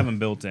machines have them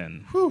built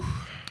in. Whew.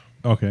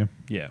 Okay.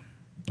 Yeah.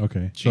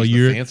 Okay. So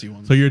you're fancy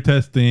ones. So you're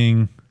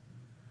testing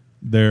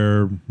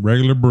their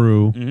regular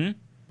brew,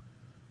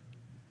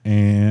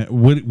 and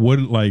what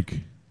like?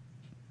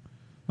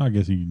 I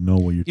guess you know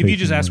what you're. If you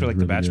just ask for like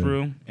the batch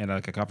brew and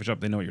like a coffee shop,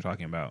 they know what you're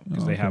talking about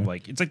because they have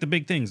like it's like the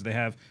big things they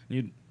have.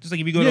 Just like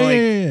if you go to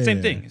like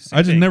same thing.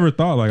 I just never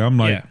thought like I'm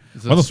like,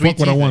 why the fuck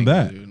would I want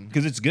that?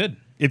 Because it's good.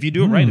 If you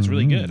do it right, it's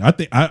really good. I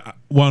think no,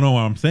 what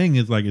I'm saying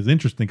is like it's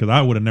interesting because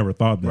I would have never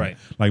thought that. Right.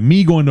 Like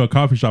me going to a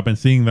coffee shop and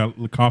seeing that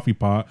coffee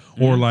pot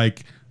or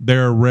like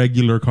their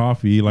regular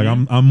coffee, like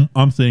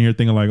I'm sitting here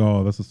thinking like,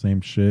 oh, that's the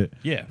same shit.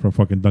 Yeah. From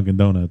fucking Dunkin'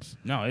 Donuts.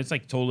 No, it's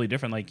like totally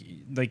different. Like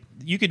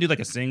you could do like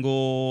a single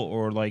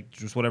or like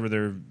just whatever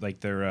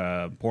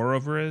their pour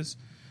over is,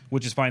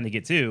 which is fine to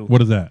get too.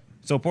 What is that?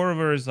 So pour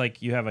over is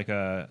like you have like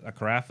a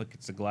carafe, like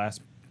it's a glass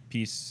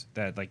piece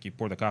that like you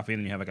pour the coffee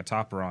in and you have like a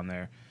topper on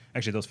there.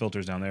 Actually, those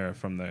filters down there are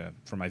from my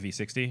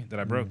V60 that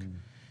I broke.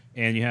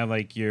 And you have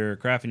like your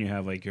carafe and you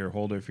have like your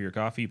holder for your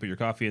coffee. You put your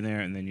coffee in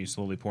there and then you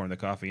slowly pour in the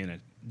coffee and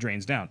it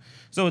drains down.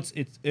 So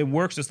it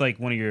works just like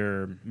one of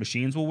your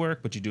machines will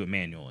work, but you do it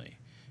manually.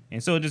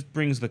 And so it just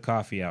brings the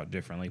coffee out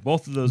differently.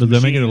 Both of those Does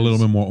that make it a little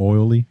bit more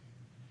oily?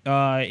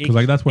 Because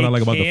like that's what I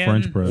like about the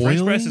French press.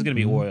 French press is going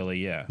to be oily,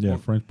 yeah. Yeah,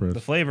 French press. The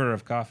flavor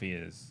of coffee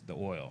is the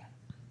oil.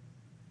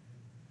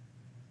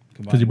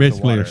 Because you're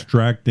basically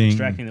extracting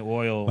the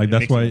oil, like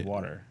that's why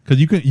water.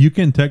 Because you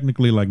can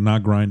technically like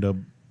not grind up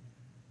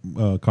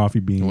coffee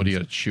beans. What do you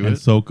got to chew and it?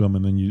 Soak them,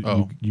 and then you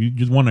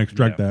just want to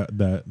extract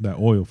that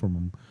oil from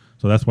them.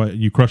 So that's why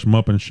you crush them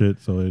up and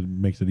shit. So it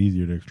makes it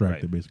easier to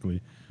extract it,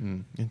 basically.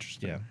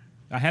 Interesting. Yeah,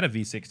 I had a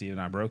V60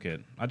 and I broke it.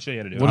 I'd show you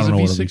how to do it. What is a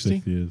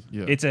V60 is?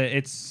 Yeah. It's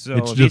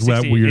just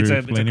that weird. It's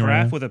a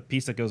carafe with a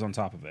piece that goes on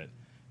top of it,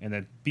 and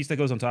the piece that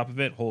goes on top of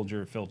it holds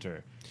your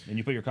filter. And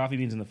you put your coffee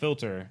beans in the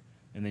filter.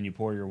 And then you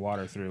pour your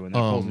water through, and that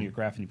pulls in your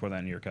carafe, and you pour that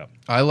into your cup.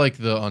 I like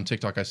on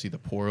TikTok. I see the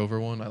pour over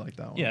one. I like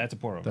that one. Yeah, that's a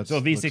pour over. So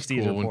a V60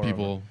 is a pour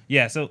over.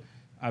 Yeah, so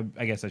I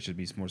guess I should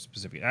be more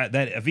specific.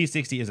 That a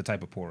V60 is a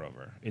type of pour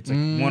over. It's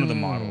like one of the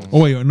models.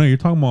 Oh wait, no, you're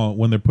talking about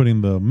when they're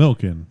putting the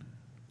milk in.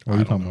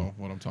 I don't know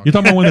what I'm talking about. You're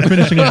talking about when they're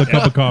finishing up the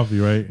cup of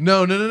coffee, right?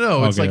 No.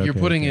 It's like you're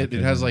putting it.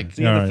 It has like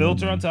so you have the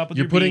filter on top of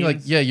you're putting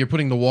beans. You're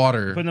putting the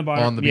water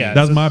on the beans. Yeah,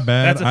 that's my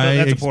bad. I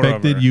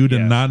expected you to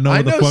not know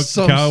what the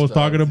fuck Cal was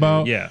talking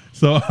about. Yeah.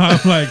 So I'm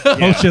like,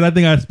 oh shit, I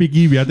think I speak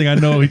Evie. I think I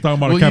know he's talking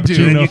about a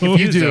cappuccino.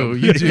 You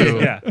do.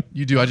 Yeah.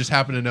 You do. I just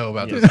happen to know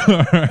about this.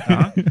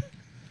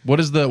 What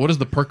is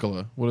the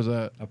percola? What is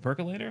that? A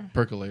percolator?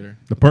 Percolator.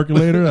 The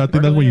percolator? I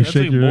think that's when you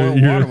shake your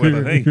water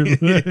with, I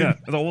think. Yeah,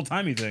 that's an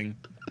old-timey thing.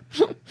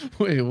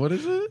 Wait, what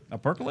is it? A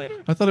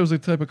percolator? I thought it was a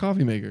type of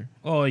coffee maker.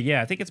 Oh,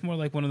 yeah. I think it's more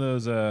like one of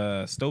those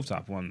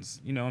stovetop ones.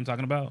 You know what I'm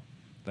talking about?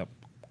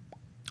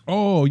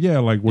 Oh, yeah.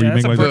 Like where you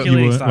make like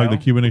the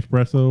Cuban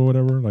espresso or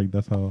whatever. Like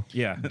that's how.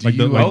 Yeah. Like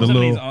the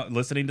somebody's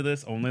listening to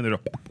this only. They're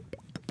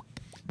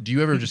Do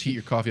you ever just heat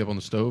your coffee up on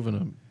the stove in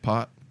a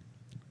pot?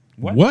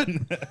 What?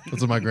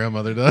 That's what my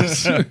grandmother does.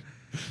 Shout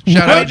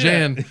out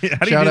Jan.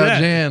 Shout out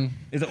Jan.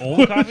 Is it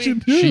old coffee?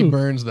 She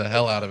burns the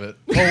hell out of it.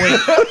 Oh wait.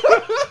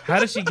 How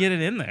does she get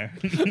it in there?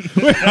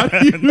 Wait, how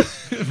do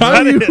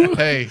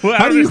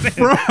you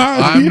fry?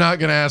 I'm not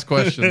gonna ask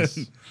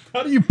questions.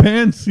 How do you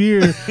pan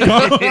sear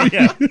coffee?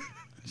 Yeah.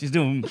 She's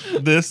doing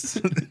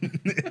this.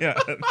 Yeah.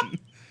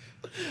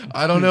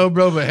 I don't know,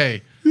 bro, but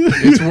hey,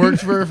 it's worked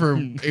for her for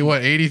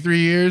what 83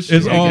 years.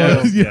 It's all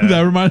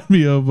that reminds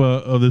me of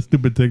this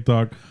stupid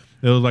TikTok.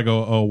 It was like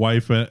a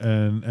wife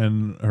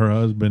and her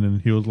husband,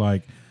 and he was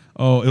like,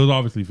 Oh, it was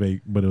obviously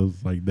fake, but it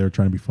was like they were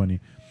trying to be funny.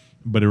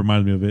 But it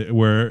reminds me of it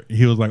where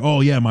he was like,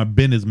 "Oh yeah, my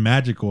bin is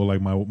magical,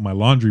 like my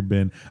laundry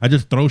bin. I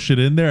just throw shit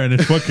in there and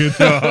it's fucking."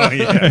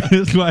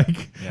 It's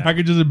like I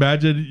could just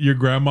imagine your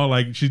grandma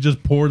like she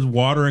just pours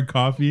water and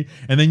coffee,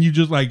 and then you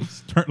just like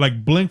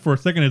blink for a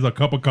second. There's a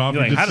cup of coffee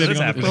like, just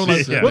sitting on the floor.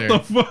 Like, what the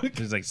fuck?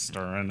 Just like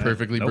stirring,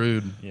 perfectly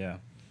brewed. Yeah.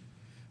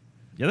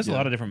 There's a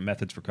lot of different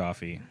methods for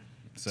coffee.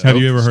 So. Have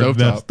you ever heard of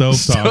that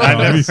stovetop? I've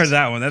never heard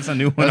that one. That's a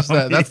new one.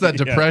 That's that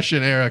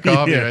depression era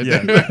coffee right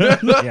there.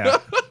 Yeah.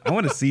 I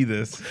want to see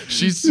this.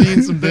 She's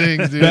seen some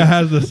things, dude. That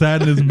has the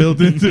sadness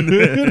built into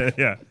it.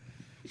 Yeah.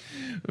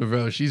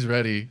 Bro, she's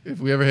ready. If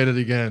we ever hit it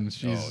again,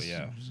 she's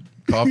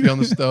coffee on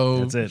the stove.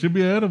 That's it. She'd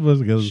be ahead of us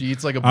because she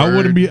eats like a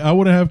bird. I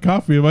wouldn't have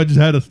coffee if I just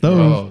had a stove.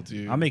 Oh,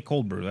 dude. I'll make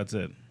cold brew. That's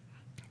it.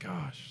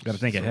 Gosh. Got to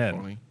think ahead.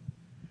 Funny.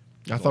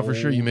 I thought for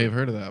sure you may have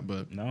heard of that,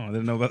 but no, I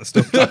didn't know about the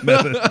stovetop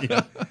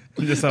method.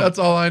 Just that's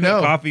all I know.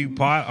 Coffee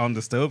pot on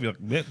the stove. You're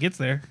like, it gets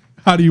there.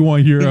 How do you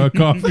want your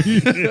coffee?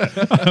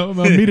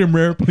 Medium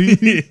rare,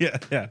 please.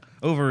 Yeah.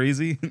 Over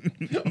easy.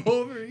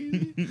 Over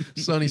easy.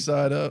 Sunny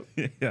side up.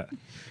 Yeah.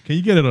 Can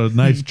you get it a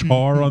nice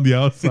char on the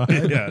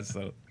outside? Yeah.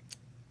 So.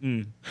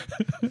 Sorry,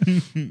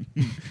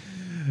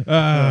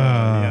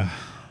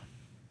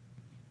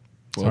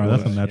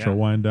 that's a natural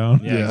wind down.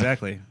 Yeah,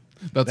 exactly.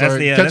 That's our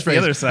catchphrase. That's the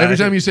other side. Every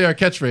time you say our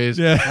catchphrase,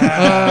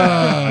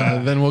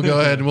 then we'll go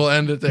ahead and we'll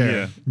end it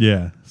there.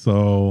 Yeah.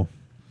 So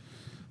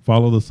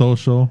follow the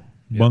social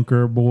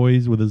Bunker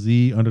Boys with a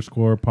Z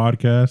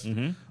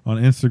 _podcast on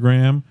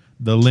Instagram.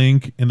 The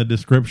link in the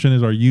description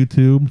is our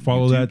YouTube.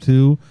 Follow that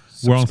too.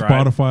 We're on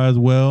Spotify as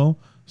well.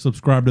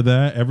 Subscribe to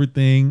that.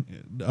 Everything.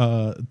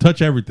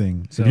 Touch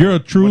everything. So if you're a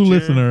true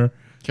listener,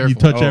 you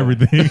touch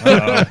everything.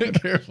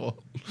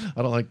 Careful.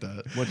 I don't like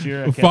that. What's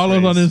your follow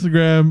us on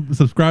Instagram,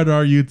 subscribe to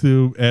our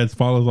YouTube, and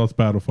follow us on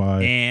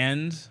Spotify.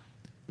 And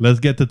let's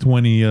get to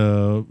 20.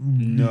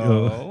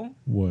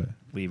 What?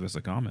 Leave us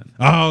a comment.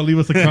 Oh, leave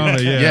us a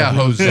comment. Yeah. Yeah,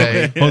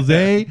 Jose.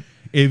 Jose,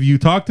 if you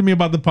talk to me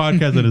about the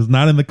podcast that is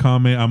not in the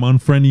comment, I'm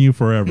unfriending you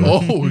forever.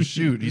 Oh,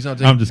 shoot. He's not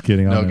taking... I'm just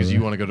kidding. No, because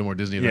you want to go to more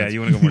Disney events. Yeah,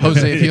 you want to go more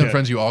Jose, if he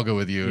unfriends you, I'll go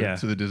with you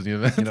to the Disney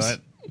events. You know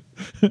what?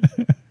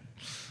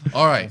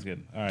 All right. Sounds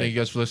good. All right. Thank you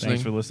guys for listening.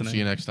 Thanks for listening. See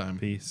you next time.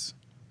 Peace.